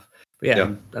stuff. But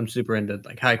yeah. I'm super into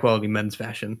like high quality men's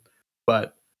fashion,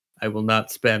 but I will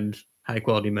not spend high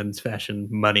quality men's fashion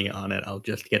money on it. I'll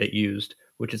just get it used,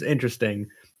 which is interesting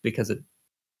because it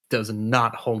does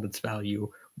not hold its value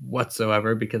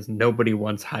whatsoever because nobody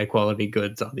wants high quality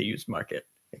goods on the used market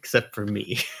except for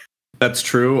me. That's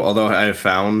true, although I have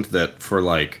found that for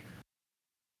like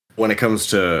when it comes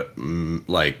to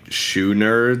like shoe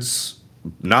nerds,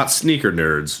 not sneaker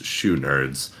nerds, shoe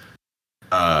nerds,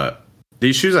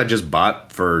 these shoes I just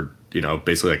bought for,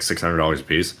 basically like $600 a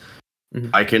piece. Mm-hmm.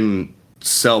 I can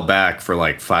sell back for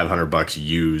like $500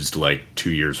 used like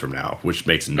 2 years from now, which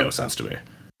makes no sense to me.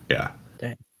 Yeah.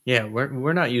 Dang. Yeah,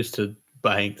 we're not used to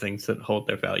buying things that hold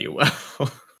their value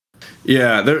well.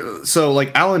 Yeah, so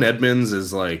like Alan Edmonds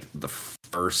is like the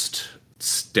first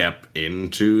step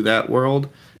into that world.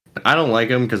 I don't like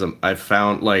him because I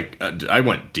found like I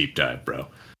went deep dive, bro.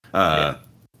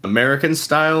 American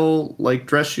style like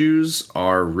dress shoes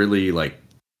are really like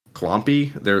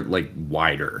clumpy. They're like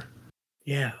wider.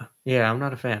 Yeah, I'm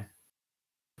not a fan.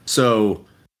 So,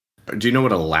 do you know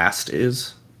what a last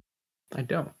is? I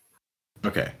don't.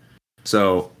 Okay,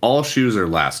 so all shoes are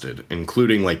lasted,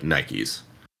 including like Nikes.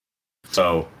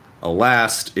 So a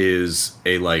last is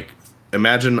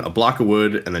imagine a block of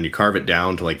wood and then you carve it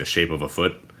down to like the shape of a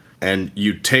foot. And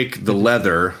you take the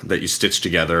leather that you stitch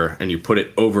together and you put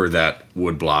it over that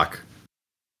wood block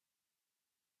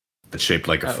that's shaped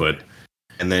like a foot.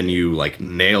 And then you like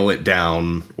nail it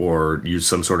down or use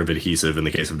some sort of adhesive in the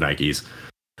case of Nikes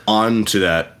onto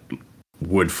that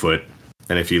wood foot.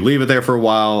 And if you leave it there for a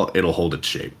while, it'll hold its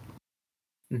shape.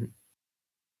 Mm-hmm.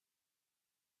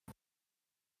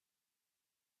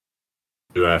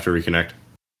 Do I have to reconnect?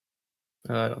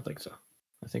 I don't think so.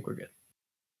 I think we're good.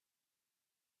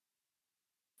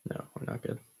 No, we're not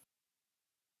good.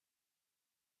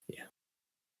 Yeah.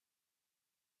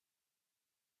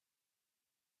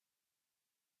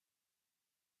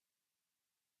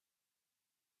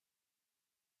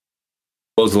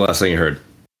 What was the last thing you heard?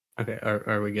 Okay,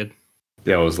 are we good?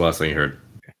 Yeah, what was the last thing you heard?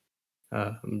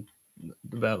 Okay.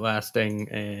 About lasting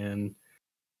and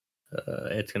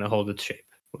it's going to hold its shape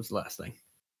was the last thing.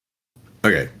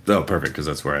 Okay. Oh, perfect, because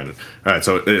that's where I ended. All right,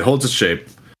 so it holds its shape,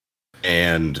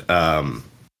 and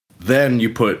then you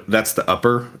put, that's the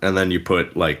upper, and then you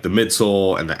put like the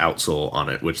midsole and the outsole on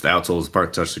it, which the outsole is the part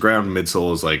that touches the ground,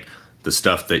 midsole is like the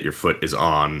stuff that your foot is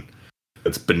on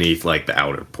that's beneath like the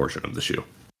outer portion of the shoe.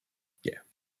 Yeah.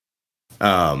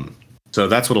 So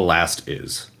that's what a last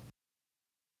is.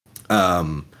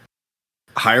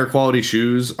 higher quality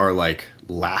shoes are like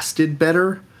lasted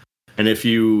better. And if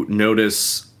you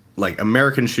notice, like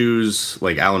American shoes,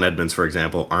 like Allen Edmonds, for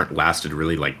example, aren't lasted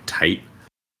really like tight.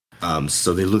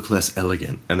 So they look less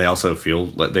elegant, and they also feel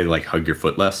like they like hug your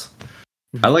foot less.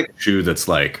 I like a shoe that's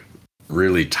like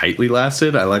really tightly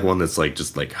lasted. I like one that's like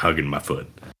just like hugging my foot.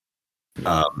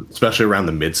 Especially around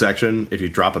the midsection. If you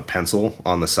drop a pencil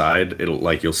on the side, it'll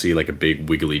like you'll see like a big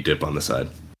wiggly dip on the side.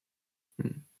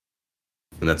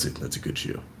 And that's a good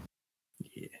shoe.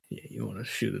 Yeah, you want a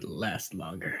shoe that'll last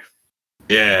longer.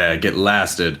 Yeah, get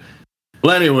lasted.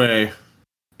 Well, anyway,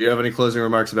 do you have any closing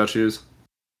remarks about shoes?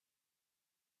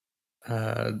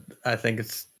 I think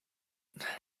it's.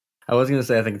 I was gonna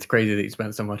say I think it's crazy that you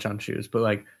spent so much on shoes, but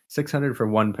like $600 for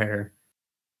one pair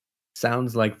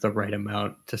sounds like the right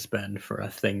amount to spend for a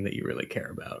thing that you really care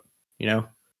about. You know?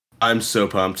 I'm so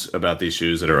pumped about these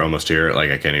shoes that are almost here.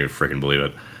 Like I can't even freaking believe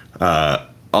it.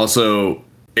 Also,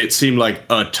 it seemed like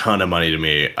a ton of money to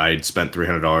me. I'd spent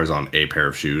 $300 on a pair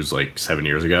of shoes like 7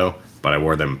 years ago, but I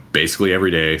wore them basically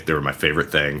every day. They were my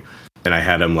favorite thing. And I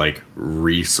had them like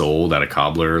resold at a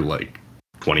cobbler like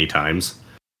 20 times.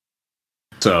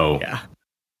 So yeah,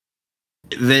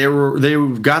 they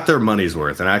got their money's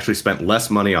worth, and I actually spent less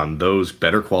money on those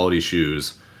better quality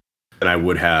shoes than I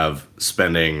would have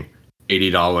spending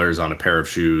 $80 on a pair of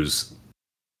shoes.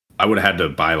 I would have had to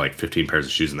buy like 15 pairs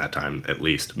of shoes in that time at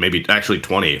least, maybe actually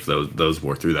 20 if those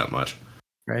wore through that much.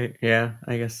 Right? Yeah,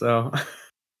 I guess so.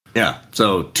 Yeah,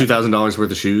 so $2,000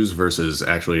 worth of shoes versus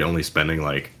actually only spending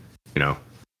like,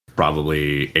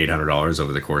 probably $800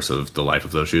 over the course of the life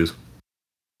of those shoes.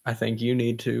 I think you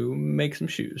need to make some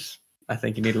shoes. I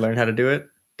think you need to learn how to do it,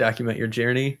 document your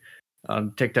journey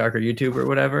on TikTok or YouTube or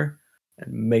whatever,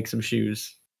 and make some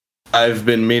shoes. I've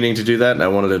been meaning to do that, and I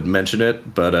wanted to mention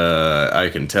it, but I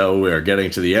can tell we are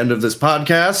getting to the end of this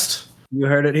podcast. You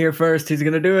heard it here first. He's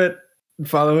going to do it.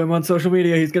 Follow him on social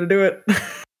media. He's going to do it.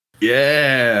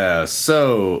 Yeah.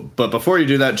 So, but before you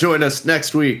do that, join us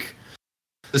next week,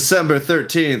 December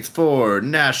 13th, for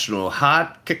National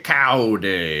Hot Cacao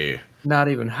Day. Not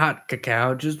even hot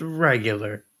cacao, just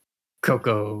regular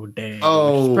cocoa day.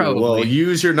 Oh, well,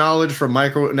 use your knowledge from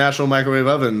National Microwave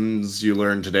Ovens you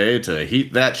learned today to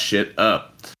heat that shit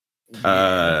up.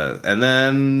 Yeah. And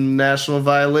then National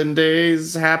Violin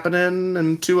Day's happening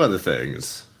and 2 other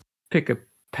things. Pick a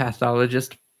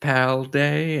pathologist pal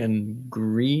day and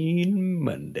Green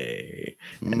Monday.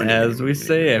 As we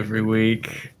say every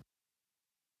week.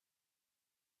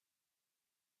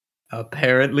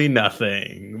 Apparently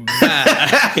nothing.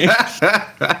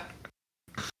 Bye.